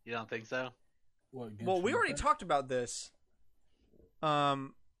 You don't think so? What, Well, we Genshin already Impact? talked about this.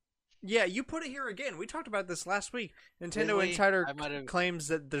 Yeah, you put it here again. We talked about this last week. Nintendo Did we? Insider I might have- claims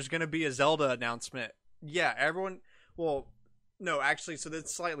that there's going to be a Zelda announcement. Yeah, everyone. Well, no, actually, so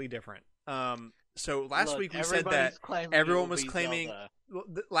that's slightly different. So last Look, week we said that everybody's claiming everyone it will was be claiming. Zelda. Well,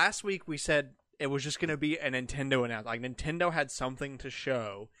 last week we said it was just going to be a Nintendo announcement. Like Nintendo had something to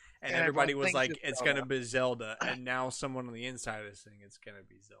show, and And everybody everyone was thinks like, it's "It's going to be Zelda," and now someone on the inside is saying it's going to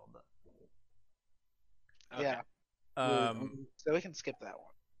be Zelda. Okay. Yeah, so we can skip that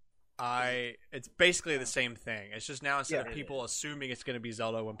one. It's basically the same thing. It's just now instead Yeah. of people assuming it's going to be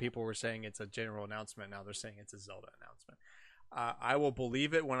Zelda, when people were saying it's a general announcement, now they're saying it's a Zelda announcement. I will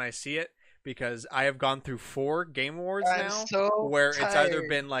believe it when I see it because I have gone through 4 Game Awards I'm now so where it's either tired.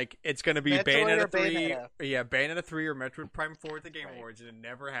 been like it's going to be Metroid Bayonetta or 3, Bayonetta. yeah, Bayonetta 3 or Metroid Prime 4 at the Game Right. Awards, and it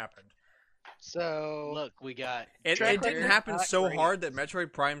never happened. So Look, we got It Track didn't record, happen not so great. hard that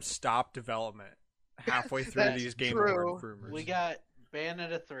Metroid Prime stopped development halfway through That's these Game true. Award rumors. we got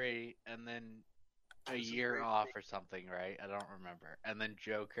Bayonetta 3 and then a year off or something, right? I don't remember. And then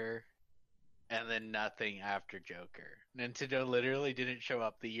Joker and then nothing after Joker. Nintendo literally didn't show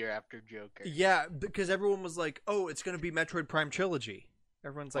up the year after Joker. Yeah, because everyone was like, "Oh, it's going to be Metroid Prime Trilogy."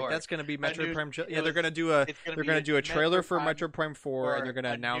 Everyone's like, Or "That's going to be Metroid new- Prime." it Yeah, they're was- going to do a It's gonna they're be going to do a trailer Metroid for Prime Metroid Prime 4, or and they're going to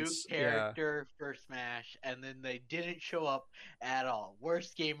a announce. new character for Smash, and then they didn't show up at all.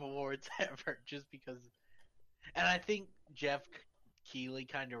 Worst Game Awards ever, just because. And I think Jeff Keighley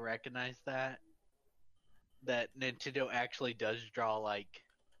kind of recognized that Nintendo actually does draw like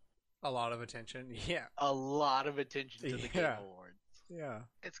a lot of attention. Yeah, a lot of attention to the Game Yeah. Awards. yeah,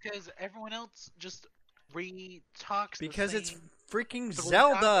 it's because everyone else just re-talks the because it's same- freaking So we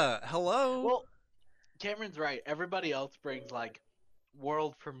Zelda. Hello. Well, Cameron's right. Everybody else brings like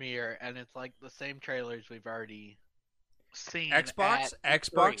world premiere, and it's like the same trailers we've already. scene Xbox at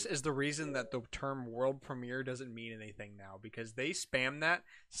Xbox E3. is the reason that the term world premiere doesn't mean anything now because they spam that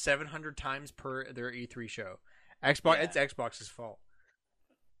 700 times per their E3 show. Xbox Yeah. It's Xbox's fault.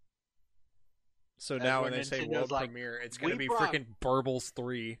 So That's now where when they say Nintendo's world like, premiere, it's going to "We be brought- freaking Burbles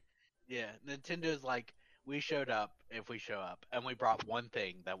 3. Yeah, Nintendo's like, we showed up if we show up, and we brought one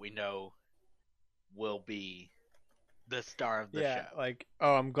thing that we know will be the star of the Yeah, show. like,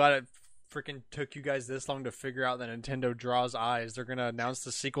 oh, I'm glad it freaking took you guys this long to figure out that Nintendo draws eyes. They're going to announce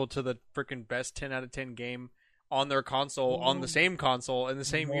the sequel to the freaking best 10 out of 10 game on their console, on the same console, in the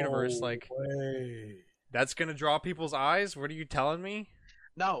same No universe. Like, way. that's going to draw people's eyes? What are you telling me?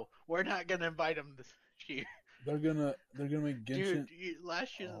 No, we're not gonna invite them this year. They're gonna make Genshin. Dude,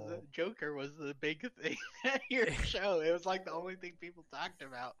 last year's Oh. Joker was the big thing at your show. It was like the only thing people talked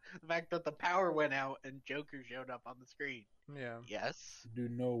about. The fact that the power went out and Joker showed up on the screen. Yeah. Yes,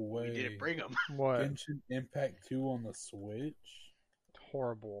 Dude, no way. we didn't bring him. What? Genshin Impact 2 on the Switch.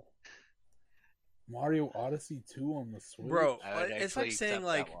 Horrible. Mario Odyssey 2 on the Switch. Bro, I would it's actually like saying, accept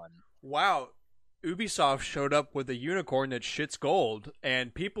like, that one. wow, Ubisoft showed up with a unicorn that shits gold,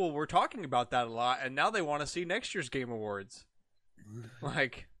 and people were talking about that a lot, and now they want to see next year's Game Awards.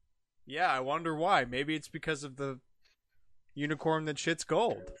 Like, yeah, I wonder why. Maybe it's because of the unicorn that shits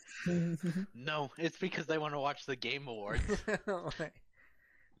gold. No, it's because they want to watch the Game Awards.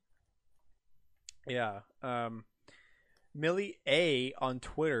 Yeah. Millie A on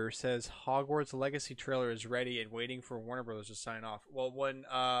Twitter says Hogwarts Legacy trailer is ready and waiting for Warner Bros. To sign off. Well, when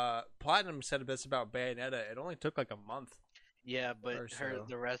Platinum said this about Bayonetta, it only took like a month. Yeah, but Or so.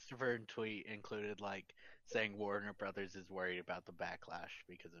 the rest of her tweet included like saying Warner Brothers is worried about the backlash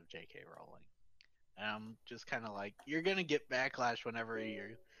because of J.K. Rowling. And I'm just kind of like, you're gonna get backlash whenever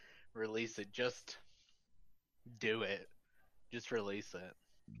you release it. Just do it. Just release it.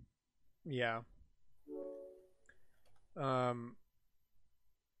 Yeah.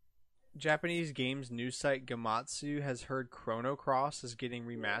 Japanese games news site Gamatsu has heard Chrono Cross is getting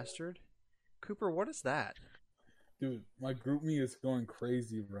remastered. Cooper, what is that? Dude, my group me is going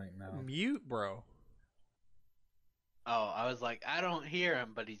crazy right now. Mute, bro. Oh, I was like, I don't hear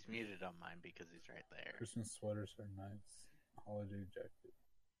him, but he's muted on mine because he's right there. Christmas sweaters are nice. Holiday jacket.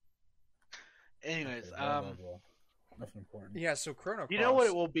 Anyways, Okay, blah, blah, blah. Nothing important. Yeah, so Chrono Cross. you know what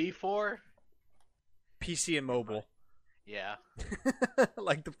it will be for? PC and mobile. Yeah,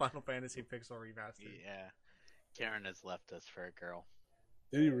 Like the Final Fantasy Pixel remastered. yeah. Karen has left us for a girl.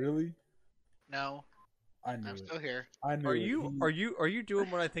 Did he really? No, I knew I'm it. still here. I knew Are it. you He- are you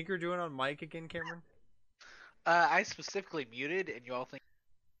doing what I think you're doing on mic again, Cameron? I specifically muted, and you all think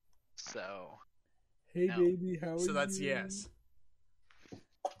So Hey No. baby, how are you? So that's yes.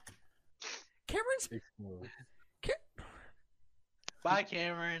 Cameron's Explode. Bye,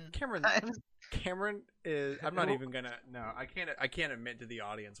 Cameron. Cameron is. I'm not even gonna. No, I can't. I can't admit to the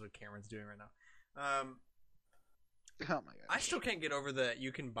audience what Cameron's doing right now. Oh my I gosh. still can't get over that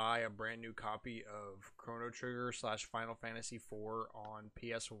you can buy a brand new copy of Chrono Trigger / Final Fantasy IV on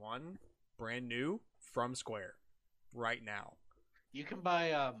PS1, brand new from Square, right now. You can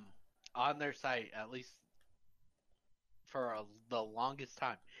buy on their site, at least for the longest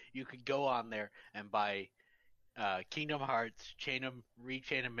time. You could go on there and buy Kingdom Hearts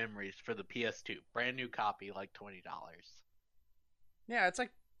Rechain of Memories for the PS2, brand new copy, like $20. Yeah, it's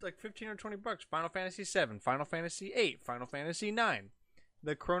like 15 or $20. Final Fantasy 7, Final Fantasy 8, Final Fantasy 9,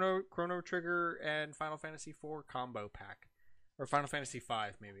 the Chrono Trigger and Final Fantasy 4 combo pack, or Final Fantasy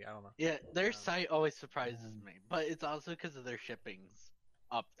 5 maybe. I don't know. Yeah, their site always surprises me, but it's also because of their shippings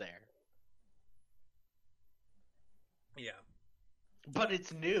up there. Yeah, But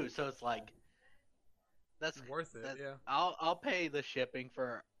it's new, so it's like that's worth it. Yeah. I'll pay the shipping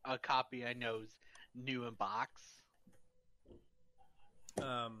for a copy I know's new in box.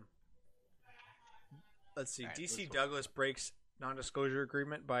 Let's see. Alright, DC this one. Douglas breaks non-disclosure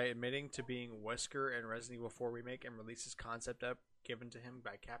agreement by admitting to being Wesker and Resident Evil 4 remake and releases concept art given to him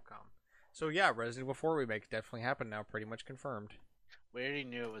by Capcom. So yeah, Resident Evil 4 remake definitely happened now, pretty much confirmed. We already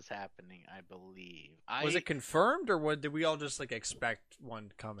knew it was happening, I believe. Was it confirmed, or did we all just like expect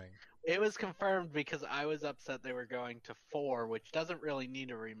one coming? It was confirmed because I was upset they were going to 4, which doesn't really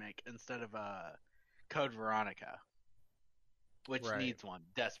need a remake, instead of Code Veronica, which Right. needs one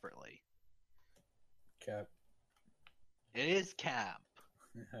desperately. Cap. It is Cap.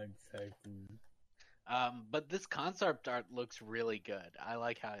 Exactly. But this concept art looks really good. I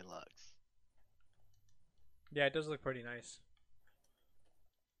like how it looks. Yeah, it does look pretty nice.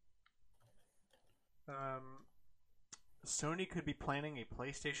 Sony could be planning a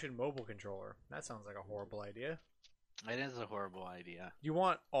PlayStation mobile controller. That sounds like a horrible idea. It is a horrible idea. You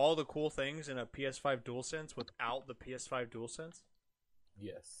want all the cool things in a PS5 DualSense without the PS5 DualSense?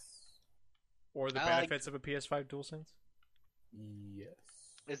 Yes. Or the I like- benefits of a PS5 DualSense? Yes.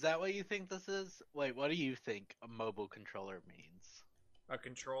 Is that what you think this is? Wait, what do you think a mobile controller means? A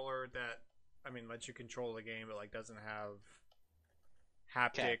controller that, I mean, lets you control the game, but like doesn't have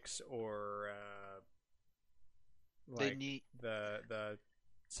haptics or They like need the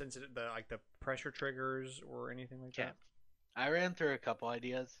sensitive, the pressure triggers or anything like Okay. that. I ran through a couple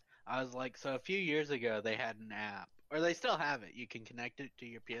ideas. I was like, so a few years ago they had an app, or they still have it. You can connect it to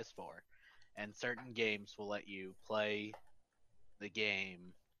your PS4, and certain games will let you play the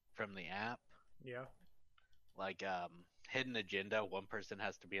game from the app. Yeah. Like Hidden Agenda, one person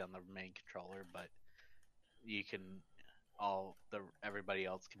has to be on the main controller, but you can everybody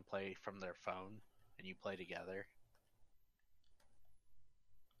else can play from their phone, and you play together.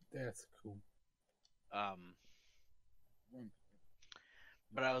 That's cool.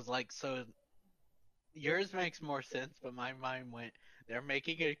 But I was like, so yours makes more sense, but my mind went, they're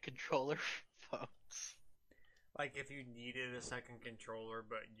making a controller for phones. Like if you needed a second controller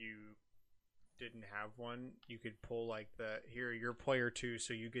but you didn't have one, you could pull like you're player 2,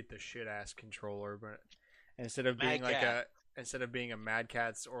 so you get the shit ass controller, but instead of being Mad Cat. instead of being a Mad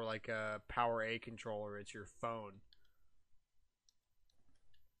Catz or like a Power A controller, it's your phone.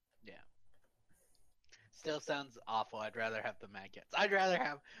 Still sounds awful. I'd rather have the Mad Cats. I'd rather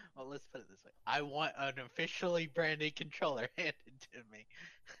have, well, let's put it this way. I want an officially branded controller handed to me.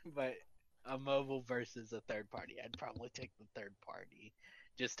 But a mobile versus a third party, I'd probably take the third party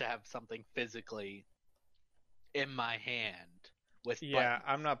just to have something physically in my hand with Yeah, buttons.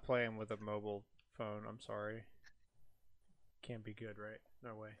 I'm not playing with a mobile phone. I'm sorry. Can't be good, right?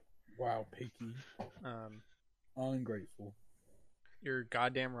 No way. Wow, picky. Ungrateful. You're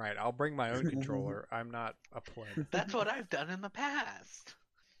goddamn right. I'll bring my own controller. I'm not a pleb. That's what I've done in the past.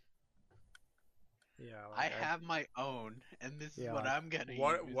 Yeah, I like have my own, and this is Yeah, what like, I'm gonna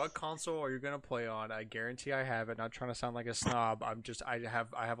use. what console are you gonna play on? I guarantee I have it. Not trying to sound like a snob. I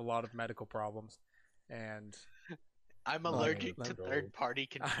have a lot of medical problems, and I'm Not allergic a to controller. third party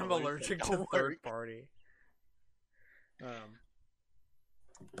controllers. I'm that allergic to don't third work. party.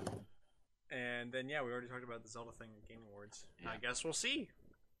 And then yeah, we already talked about the Zelda thing at Game Awards. Yeah. I guess we'll see.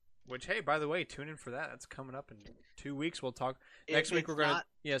 Which hey, by the way, tune in for that. That's coming up in 2 weeks. We'll talk next If week. We're it's gonna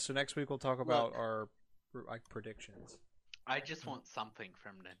not- So next week we'll talk about our like predictions. I just want something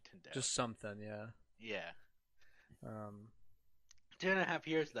from Nintendo. Just something, yeah. yeah. Um, 2.5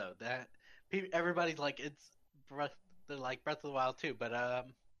 years though. That everybody's like they're like Breath of the Wild too, but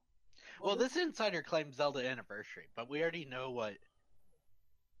well, this insider claims Zelda Anniversary, but we already know what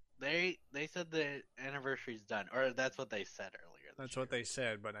They said the anniversary's done, or that's what they said earlier. That's what they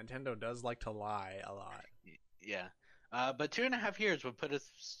said, but Nintendo does like to lie a lot. Yeah. But 2.5 years would put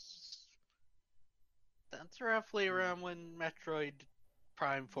us. That's roughly around when Metroid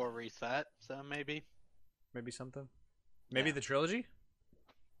Prime 4 reset. So maybe. Maybe something. Maybe Yeah. the trilogy.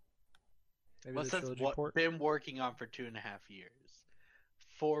 Maybe What's the that's trilogy what port. been working on for 2.5 years.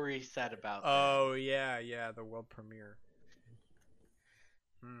 4 reset about. Oh yeah, the world premiere.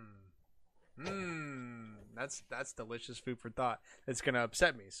 That's delicious food for thought. It's gonna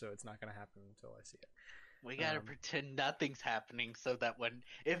upset me, so it's not gonna happen until I see it. We gotta Um, pretend nothing's happening so that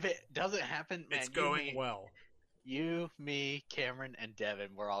if it doesn't happen, man, It's going well. You, me, Cameron, and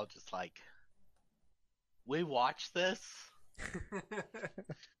Devin, we're all just like, we watch this.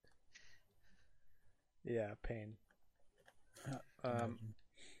 Yeah, pain. All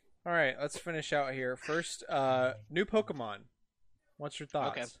right, let's finish out here. First, new Pokemon. What's your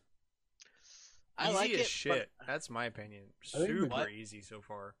thoughts? Okay. I Easy like as it. shit. That's my opinion. I think Super What? easy so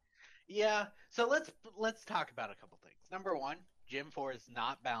far. Yeah. So let's talk about a couple things. Number one, Gym 4 is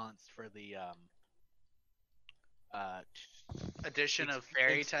not balanced for the Addition of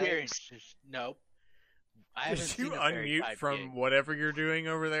fairy types. experience. Nope. I haven't Did you seen a fairy unmute type from yet. whatever you're doing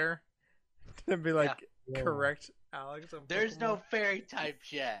over there? And be like, Yeah. correct Alex on There's no Pokemon? fairy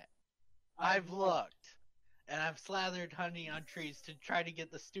types yet. I've looked. And I've slathered honey on trees to try to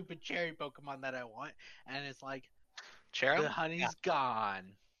get the stupid cherry Pokemon that I want, and it's like Cheryl? the honey's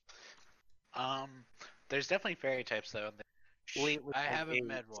gone. There's definitely fairy types though. I haven't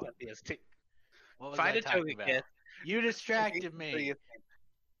met one. PS2. What was Find I a talking about? Togekiss. You distracted me.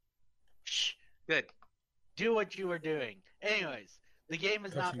 Shh. Good. Do what you were doing. Anyways, the game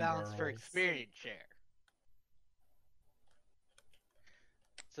is not Touching balanced for girls. experience share.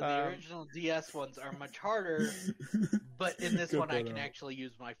 So the Um, original DS ones are much harder, but in this Cut one I that can out. actually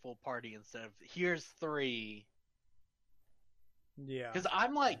use my full party instead of here's 3. Yeah. Because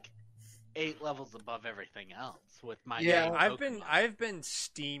I'm like 8 levels above everything else with my Yeah, main Pokemon. I've been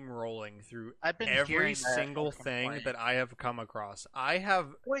steamrolling through I've been every hearing that single from thing complaints. that I have come across. I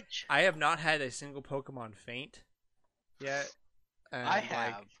have not had a single Pokemon faint yet. And I like,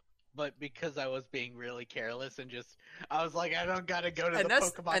 have, but because I was being really careless and I was like, I don't gotta go to and the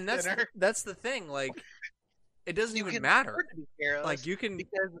that's Pokemon and that's Center. that's the thing. Like, it doesn't You even can matter. afford to be careless Like you can because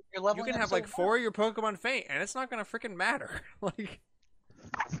you're you leveling can up have so like well. 4 of your Pokemon faint, and it's not gonna freaking matter. Like,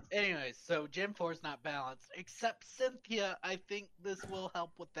 Anyways, so Gym 4 is not balanced, except Cynthia. I think this will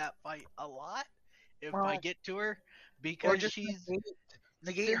help with that fight a lot if I Well, get to her, Or because just she's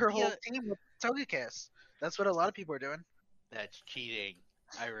negate her whole Cynthia- team with Togekiss. That's what a lot of people are doing. that's cheating.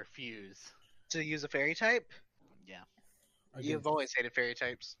 I refuse. To use a fairy type? Yeah, I You've can- always hated fairy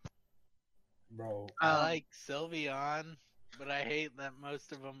types. bro. I Um, like Sylveon, but I hate that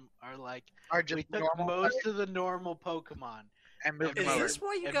most of them are like Are we just took normal most of the normal Pokemon. and moved is them over. this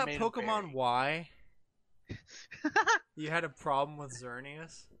why you and got made 'em Pokemon fairy. Y? You had a problem with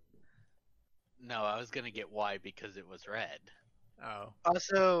Xerneas? No, I was gonna get Y because it was red. Oh,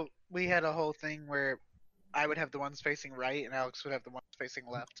 Also, we had a whole thing where I would have the ones facing right and Alex would have the ones facing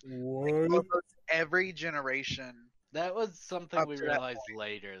left. What? Almost every generation. That was something Up we to that realized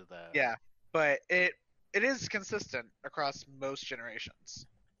later, though. Yeah, but it is consistent across most generations.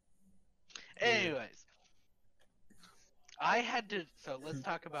 Anyways, I had to. So let's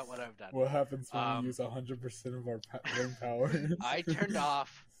talk about what I've done. What happens when Um, we use 100% of our brain power? I turned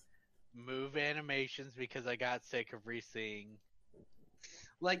off move animations because I got sick of re-seeing.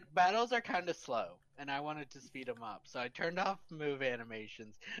 Like, battles are kind of slow, and I wanted to speed them up. So I turned off move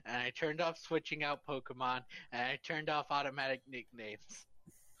animations, and I turned off switching out Pokemon, and I turned off automatic nicknames.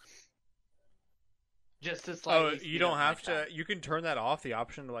 Just to oh, slightly you speed don't up my have to. time. You can turn that off. The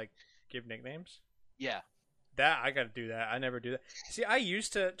option to like give nicknames. Yeah. That I gotta do that. I never do that. See, I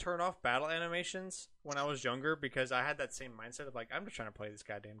used to turn off battle animations when I was younger because I had that same mindset of like, I'm just trying to play this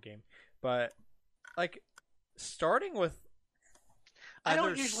goddamn game. But like, starting with I don't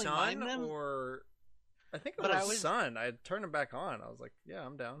either usually Sun mind them. or I think it But was, I was- Sun. I turned them back on. I was like, yeah,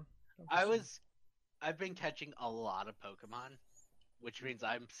 I'm down. I've been catching a lot of Pokemon, which means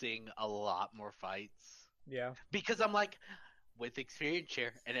I'm seeing a lot more fights. Yeah. Because I'm like, with experience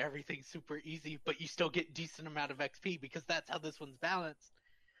share and everything's super easy, but you still get decent amount of XP because that's how this one's balanced.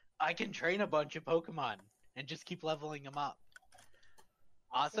 I can train a bunch of Pokemon and just keep leveling them up.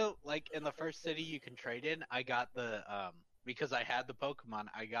 Also, like in the first city you can trade in, I got the because I had the Pokemon,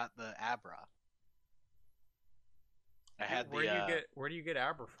 I got the Abra. I had Where the do you get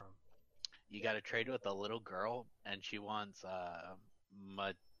Abra from? you got to trade with a little girl, and she wants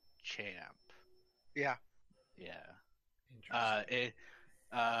Machamp. Yeah. Yeah. Interesting.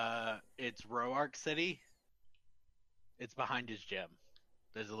 It's Roark City. It's behind his gym.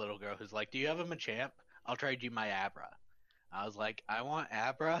 There's a little girl who's like, "Do you have a Machamp? I'll trade you my Abra." I was like, "I want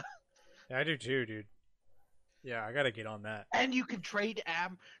Abra." Yeah, I do too, dude. Yeah, I gotta get on that. And you can train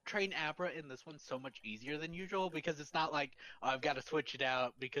Abra in this one so much easier than usual because it's not like, oh, I've got to switch it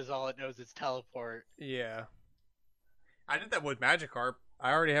out because all it knows is teleport. Yeah. I did that with Magikarp.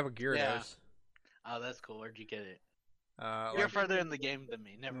 I already have a Gyarados. Yeah. Oh, that's cool. Where'd you get it? Like, You're further in the game than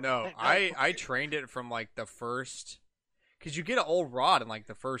me. Never no, mind. I trained it from like the first, because you get an old rod in like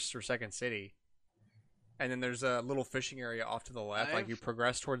the first or second city, and then there's a little fishing area off to the left. Like you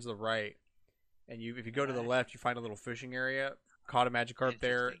progress towards the right, and if you go to the left, you find a little fishing area. Caught a Magikarp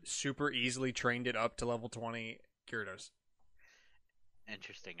there, Interesting. super easily trained it up to level 20. Gyarados.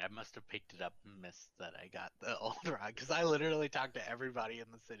 Interesting. I must have picked it up and missed that I got the old rod because I literally talked to everybody in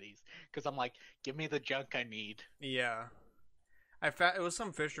the cities because I'm like, give me the junk I need. Yeah, it was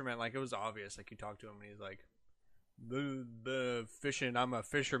some fisherman. Like it was obvious. Like you talk to him, and he's like, "The fishing. I'm a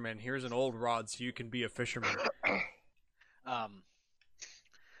fisherman. Here's an old rod, so you can be a fisherman."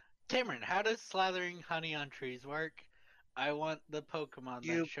 Cameron, how does slathering honey on trees work? I want the Pokemon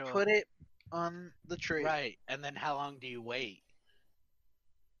You that show put it on the tree. right, and then how long do you wait?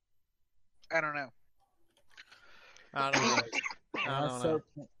 I don't know. I don't know.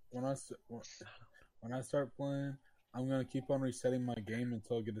 When I start playing, I'm gonna keep on resetting my game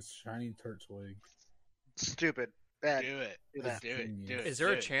until I get a shiny Turtwig. Stupid. Bad. Do it. Do Do that. it. Do it. Is there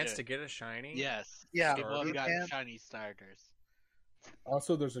do a it, chance do to it. get a shiny? Yes. Yeah, People have you got can. shiny starters.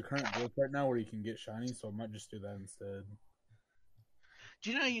 Also, there's a current glitch right now where you can get shiny, so I might just do that instead.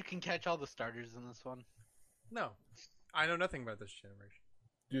 Do you know you can catch all the starters in this one? No, I know nothing about this generation.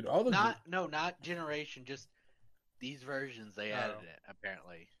 Dude, all the Not generation, just these versions. They added it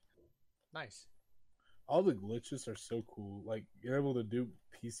apparently. Nice. all the glitches are so cool. Like you're able to do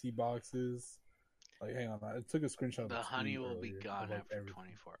PC boxes. Like, hang on, I took a screenshot. Of The honey will be gone after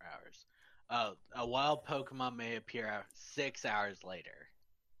 24 hours. A wild Pokemon may appear 6 hours later.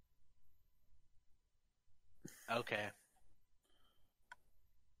 Okay.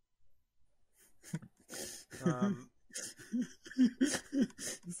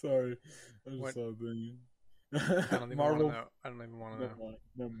 Sorry, I just What? saw a thing. I don't even want to know. I don't even want to know.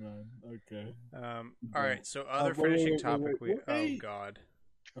 Never mind. Okay. All right. So other wait, finishing wait, topic. wait. Oh God.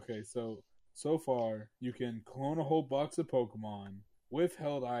 Okay. So far, you can clone a whole box of Pokemon with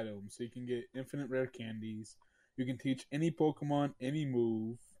held items, so you can get infinite rare candies. You can teach any Pokemon any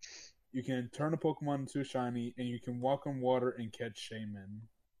move. You can turn a Pokemon into a shiny, and you can walk on water and catch Shaman.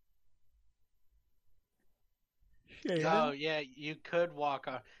 Oh yeah, you could walk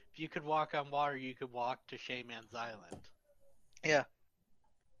on. If you could walk on water, you could walk to Shaman's Island. Yeah.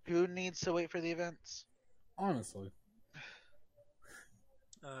 Who needs to wait for the events? Honestly,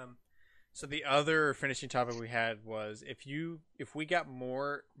 So the other finishing topic we had was if we got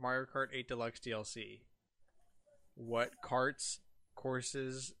more Mario Kart 8 Deluxe DLC, what carts,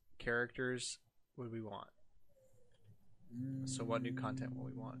 courses, characters would we want? So what new content will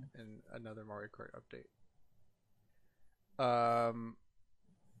we want in another Mario Kart update?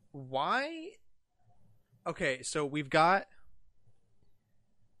 Why? Okay, so we've got.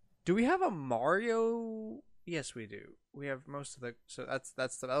 Do we have a Mario? Yes, we do. We have most of the. So that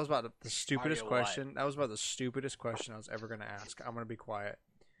was about the stupidest Mario what? question. That was about the stupidest question I was ever going to ask. I'm going to be quiet.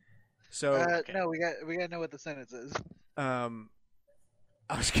 So Okay. No, we got to know what the sentence is. I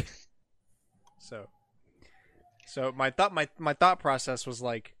was. So my thought process was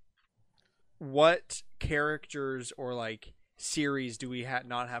like, what characters or like series do we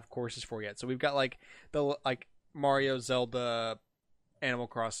not have courses for yet? So we've got like Mario, Zelda, Animal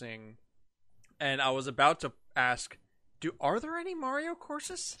Crossing, and I was about to ask, are there any Mario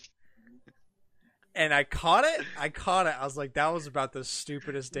courses? And I caught it. I was like, that was about the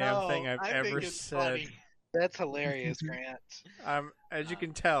stupidest damn thing I've ever said. Funny. That's hilarious, Grant. As you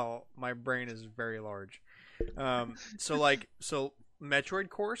can tell, my brain is very large. So Metroid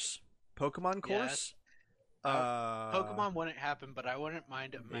course, Pokemon course. Pokemon wouldn't happen, but I wouldn't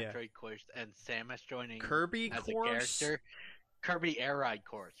mind a Yeah. Metroid course and Samus joining Kirby as course, a character. Kirby Air Ride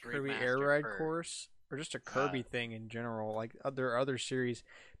course. Kirby remastered Air Ride for- course, or just a Kirby thing in general. Like other series,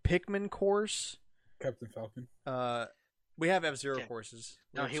 Pikmin course. Captain Falcon. We have F-Zero Okay. courses.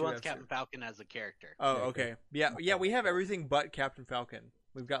 We No, have he two wants F-Zero. Captain Falcon as a character. Oh, Yeah, okay. Yeah. We have everything but Captain Falcon.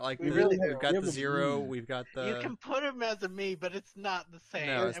 We've got like We the, really we've do. got We the have a Zero. Mii. We've got the. You can put him as a me, but it's not the same.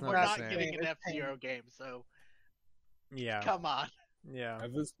 No, it's and not we're the not same. getting an It's F-Zero game, so Yeah. come on. Yeah.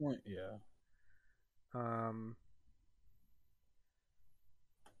 At this point, yeah.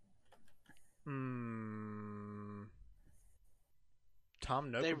 Hmm.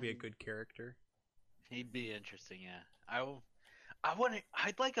 Tom Nook They- would be a good character. He'd be interesting, yeah.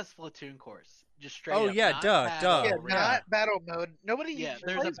 I'd like a Splatoon course. Just straight Oh, up. yeah, not duh, battle duh. Yeah, arena. not battle mode. Nobody Yeah,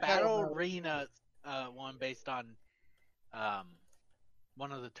 usually there's a plays battle mode. arena one based on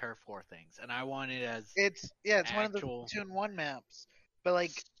one of the Turf War things, and I want it as It's one of the actual- Splatoon 1 maps. But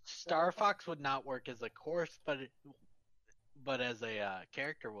like Star Fox would not work as a course, but as a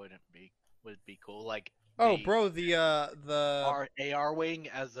character would be cool. Like Oh, the bro, the AR wing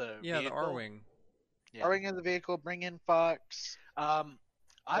as a yeah, the vehicle. R-wing. Yeah. Arwing in the vehicle, bring in Fox. I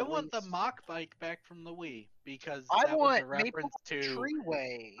At want the least- mock bike back from the Wii because I that was want a reference to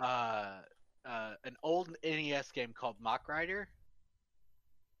Treeway. an old NES game called Mock Rider,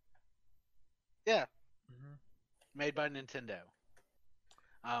 Mhm. made by Nintendo.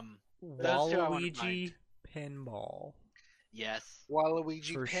 Those two I wouldn't Waluigi pinball. Yes.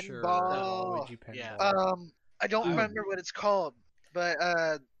 Waluigi For sure. Pinball. Waluigi pinball. Yeah. I don't I- remember what it's called, but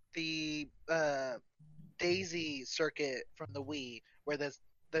the Daisy circuit from the Wii, where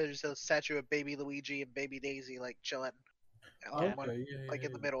there's a statue of Baby Luigi and Baby Daisy like chilling, on Yeah. one- Okay, yeah, like yeah,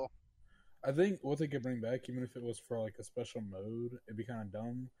 in the yeah. middle. I think what they could bring back, even if it was for like a special mode, it'd be kind of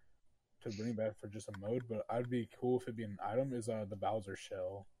dumb to bring back for just a mode. But I'd be cool if it'd be an item. Is the Bowser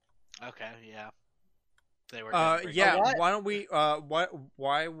shell? Okay. Yeah. They were. gonna bring Yeah. it. what? Why don't we?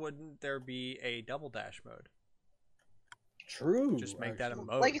 Why wouldn't there be a double dash mode? True. Just make that a actually.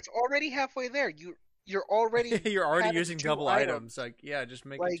 mode. Like it's already halfway there. You're already You're already having using two double items. items. Like, yeah, just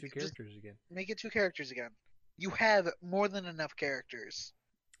make Like, it two just- characters again. make it 2 characters again. You have more than enough characters.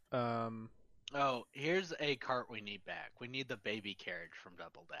 Oh, here's a cart we need back. We need the baby carriage from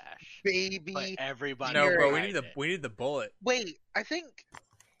Double Dash. Baby. But everybody. No, can bro, ride it. we need the bullet. Wait, I think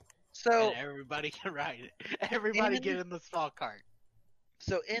so. And everybody can ride it. Everybody In- get in the small cart.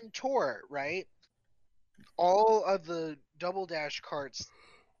 So in Tour, right? All of the Double Dash carts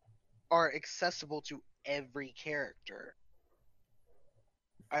are accessible to every character.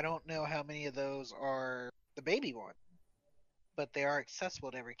 I don't know how many of those are the baby one, but they are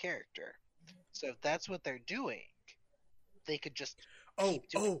accessible to every character. So if that's what they're doing, they could just keep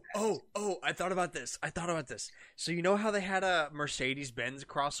doing that. I thought about this. So you know how they had a Mercedes-Benz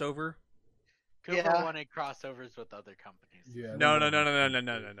crossover? Cooper Yeah. wanted crossovers with other companies. Yeah. No.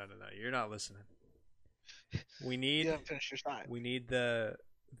 they- You're not listening. We need You haven't finished your sign. we need the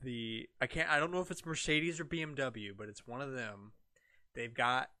I don't know if it's Mercedes or BMW, but it's one of them. They've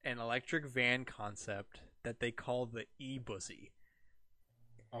got an electric van concept that they call the e-bussy.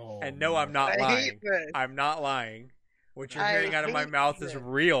 Oh, And no, I'm not I lying. hate this. I'm not lying. What you're I hearing out of my hate mouth is this.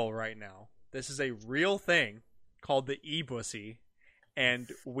 real right now. This is a real thing called the e-bussy, and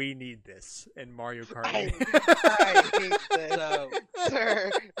we need this in Mario Kart. I hate this. So,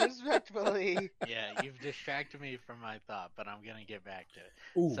 Sir, respectfully. yeah, you've distracted me from my thought, but I'm gonna get back to it.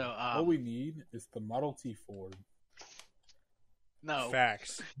 Ooh, So, what we need is the Model T Ford. No.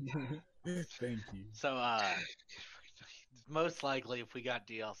 Facts. Thank you. So, most likely, if we got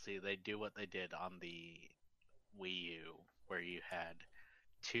DLC, they'd do what they did on the Wii U, where you had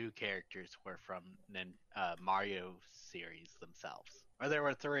 2 characters were from Mario series themselves. Or there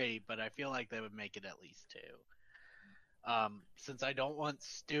were 3, but I feel like they would make it at least 2. Since I don't want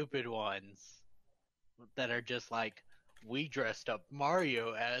stupid ones that are just like, we dressed up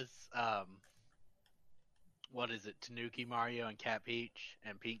Mario as, what is it, Tanuki Mario and Cat Peach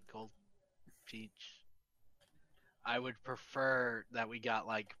and Pink Gold Peach. I would prefer that we got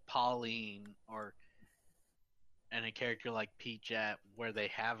like Pauline and a character like Peachette where they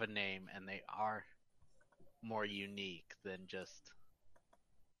have a name and they are more unique than just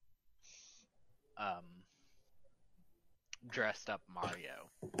dressed up Mario.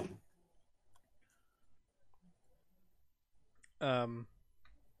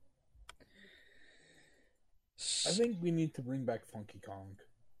 I think we need to bring back Funky Kong.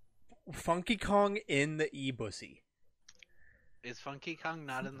 Funky Kong in the e-bussy. Is Funky Kong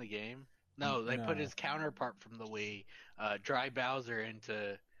not in the game? No, they put No. his counterpart from the Wii, Dry Bowser,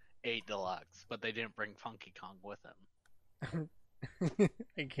 into 8 Deluxe, but they didn't bring Funky Kong with him.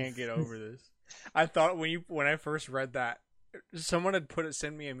 I can't get over this. I thought when I first read that, someone had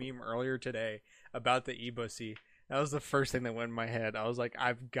sent me a meme earlier today about the e-bussy. That was the first thing that went in my head. I was like,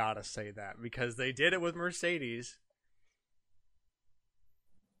 I've got to say that because they did it with Mercedes.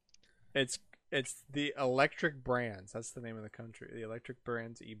 It's the Electric Brands. That's the name of the country. The Electric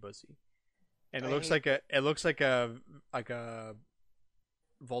Brands e-bussy, and it looks like a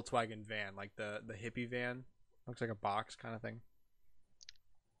Volkswagen van, like the hippie van. Looks like a box kind of thing.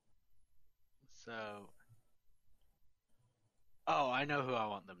 So, oh, I know who I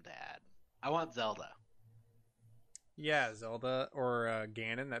want them to add. I want Zelda. Yeah, Zelda or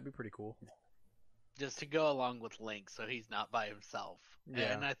Ganon. That'd be pretty cool. Just to go along with Link, so he's not by himself.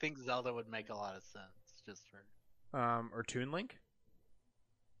 Yeah. And I think Zelda would make a lot of sense, just for Or Toon Link,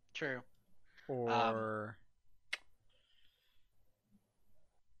 true. or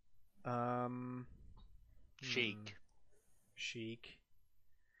um, Sheik. Sheik.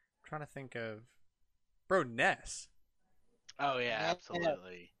 I'm trying to think of, bro, Ness. Oh yeah, Yeah.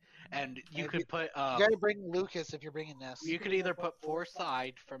 absolutely. And you Maybe- could put You gotta bring Lucas if you're bringing Ness. you could either put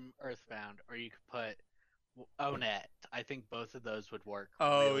Forsyth from Earthbound, or you could put Onet. I think both of those would work.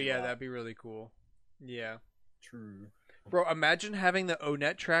 Oh really yeah, well. that'd be really cool. Yeah. True. Bro, imagine having the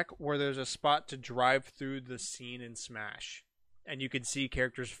Onet track where there's a spot to drive through the scene in Smash, and you could see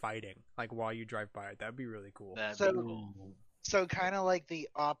characters fighting like while you drive by it. That'd be really cool. That'd So- be cool. So kind of like the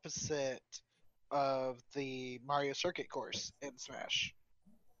opposite of the Mario Circuit course in Smash.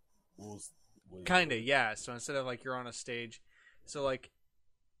 Wait, Kinda, yeah. So instead of like you're on a stage, so like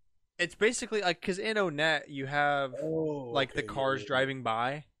it's basically like because in Onet you have Oh, like the okay, cars yeah. driving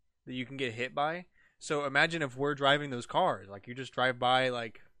by that you can get hit by. So imagine if we're driving those cars, like you just drive by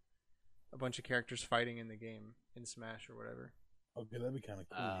like a bunch of characters fighting in the game in Smash or whatever. Okay, that'd be kind of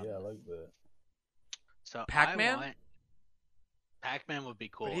cool. Um, Yeah, I like that. So Pac-Man? Pac-Man would be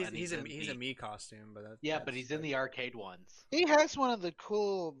cool. But and he's a in he's a the- me costume, but Yeah, that's but he's in the arcade ones. He has one of the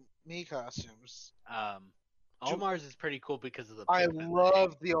cool Mii costumes. Omar's is pretty cool because of the. I Pikmin thing.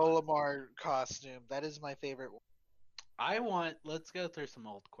 love the Olimar costume. That is my favorite one. Let's go through some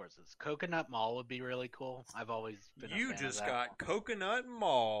old courses. Coconut Mall would be really cool. I've always been. A You fan of just that got one. coconut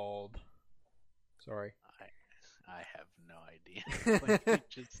mauled. Sorry. I have no idea what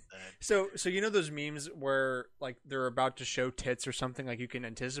you just said. So you know those memes where like they're about to show tits or something, like you can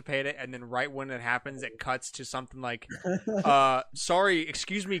anticipate it, and then right when it happens, it cuts to something like, sorry,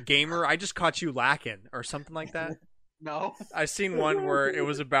 excuse me, gamer, I just caught you lacking, or something like that. No. I seen one where it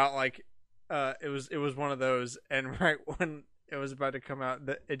was about like, it was one of those, and right when it was about to come out,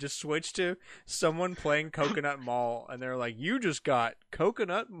 it just switched to someone playing Coconut Mall, and they're like, "You just got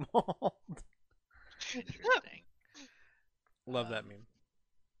coconut mauled." Interesting. Love that meme.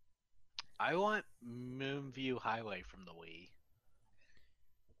 I want Moonview Highway from the Wii.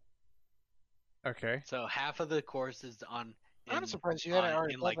 Okay, So half of the course is on. I'm surprised you hadn't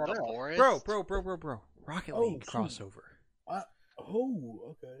already in pulled like that the up. forest. bro, Rocket Oh, League shoot. crossover. Oh,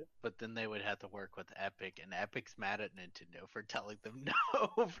 okay. But then they would have to work with Epic, and Epic's mad at Nintendo for telling them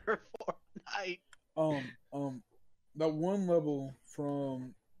no for Fortnite. That one level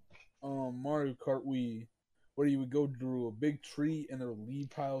from Mario Kart Wii, where you would go through a big tree and there were leaf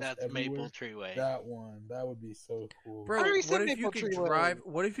piles That's everywhere. Maple Treeway. That one, that would be so cool. Bro, I already what said if you Maple could Tree Way. drive?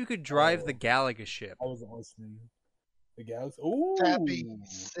 What if you could drive Oh. the Galaga ship? I wasn't listening. The Galaxy. Ooh, That'd be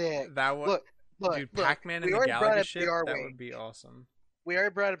sick. That would, Look, dude, look, Pac-Man we and the already brought Galaga up ship. the That R-Wing. would be awesome. We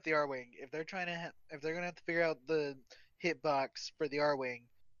already brought up the R-Wing. If they're trying to, if they're gonna have to figure out the hitbox for the R-Wing,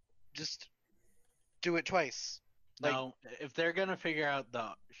 just do it twice. Like- No, if they're gonna figure out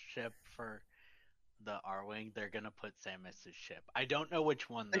the ship for the R-Wing, they're gonna put Samus's ship. I don't know which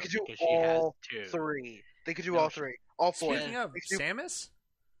one They though, could do because she has all two. Three. They could do No, all she- three, all four. Speaking of They could do- Samus,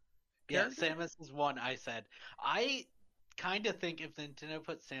 Yeah, character? Samus is one. I said I kind of think if Nintendo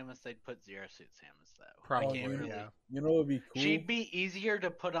put Samus, they'd put Zero Suit Samus though. I Probably, can't really. yeah. You know, it'd be cool. She'd be easier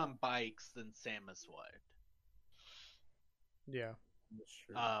to put on bikes than Samus would. yeah. That's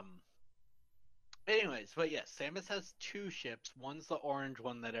true. Anyways, but yes, Samus has two ships. One's the orange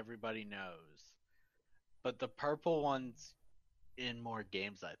one that everybody knows, but the purple one's in more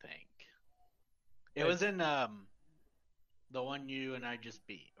games. I think it was in the one you and I just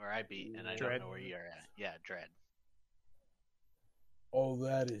beat, or I beat, and I Dread. don't know where you're at. Yeah, Dread. Oh,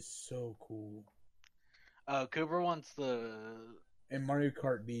 that is so cool. Cooper wants the. In Mario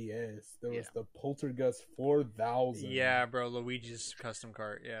Kart DS, there was Yeah. the Poltergust 4000. Yeah, bro, Luigi's custom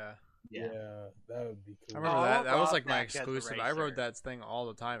cart. Yeah, Yeah, that would be I cool. remember Oh, that. That was like my Rock Back as a exclusive. I rode racer. that thing all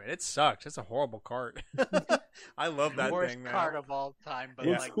the time, and it sucked. It's a horrible cart. I love that worst thing, man. card of all time, but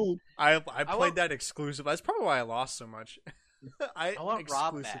It's like cool. I I played want- that exclusive. That's probably why I lost so much. I want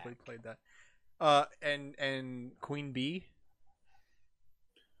Rob exclusively back. played that. And Queen Bee,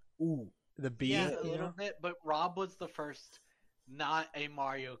 Ooh, the bee. yeah, a you little know? bit. But Rob was the first, not a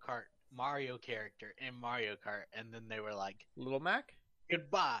Mario character in Mario Kart, and then they were like, Little Mac.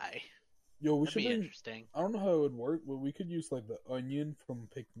 "Goodbye." yo, we That'd should be bring. interesting. I don't know how it would work, but we could use like the onion from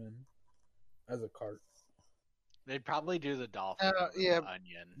Pikmin as a cart. They'd probably do the dolphin, over yeah. the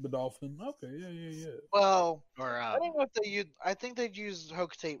onion, The dolphin. Okay, yeah. Well, or I don't know if they use. I think they'd use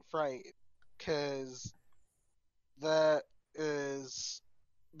Hocotate Fright because that is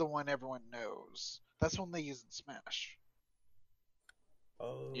the one everyone knows. That's when they use in Smash.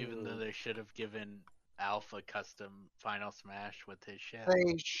 Oh. Even though they should have given Alpha custom Final Smash with his shit.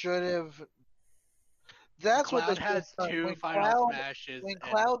 They should have. That's what they Cloud should have has done. two When Final Cloud, Smashes. when and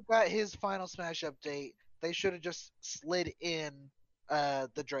Cloud got his Final Smash update, they should have just slid in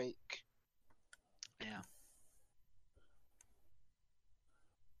the Drake. yeah.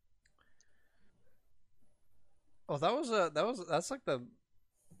 Oh, that's like the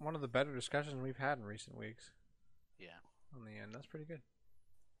one of the better discussions we've had in recent weeks. Yeah. On the end, that's pretty good.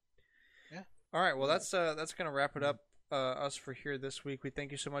 Yeah. All right. Well, that's gonna wrap it up. Us for here this week. We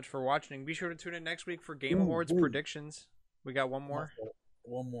thank you so much for watching. Be sure to tune in next week for Game Awards predictions. We got one more.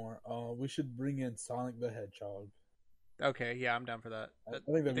 One more. We should bring in Sonic the Hedgehog. Okay. Yeah, I'm down for that. I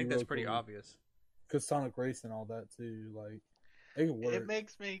think that's pretty obvious. Cause Sonic Race and all that too. Like it could work. It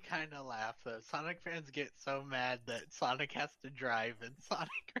makes me kind of laugh though. Sonic fans get so mad that Sonic has to drive in Sonic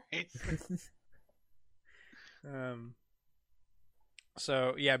Race.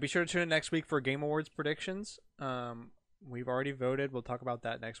 So yeah, be sure to tune in next week for Game Awards predictions. We've already voted. We'll talk about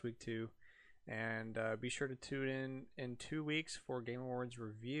that next week too. And be sure to tune in 2 weeks for Game Awards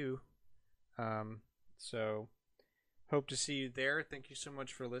review. So hope to see you there. Thank you so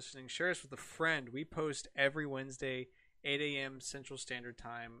much for listening. Share us with a friend. We post every Wednesday, 8 a.m. Central Standard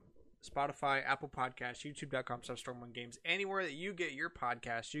Time. Spotify, Apple Podcasts, YouTube.com/Storm1Games. Anywhere that you get your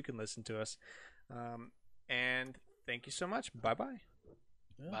podcasts, you can listen to us. And thank you so much. Bye-bye.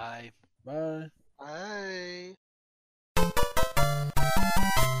 Yeah. Bye. Bye. Bye.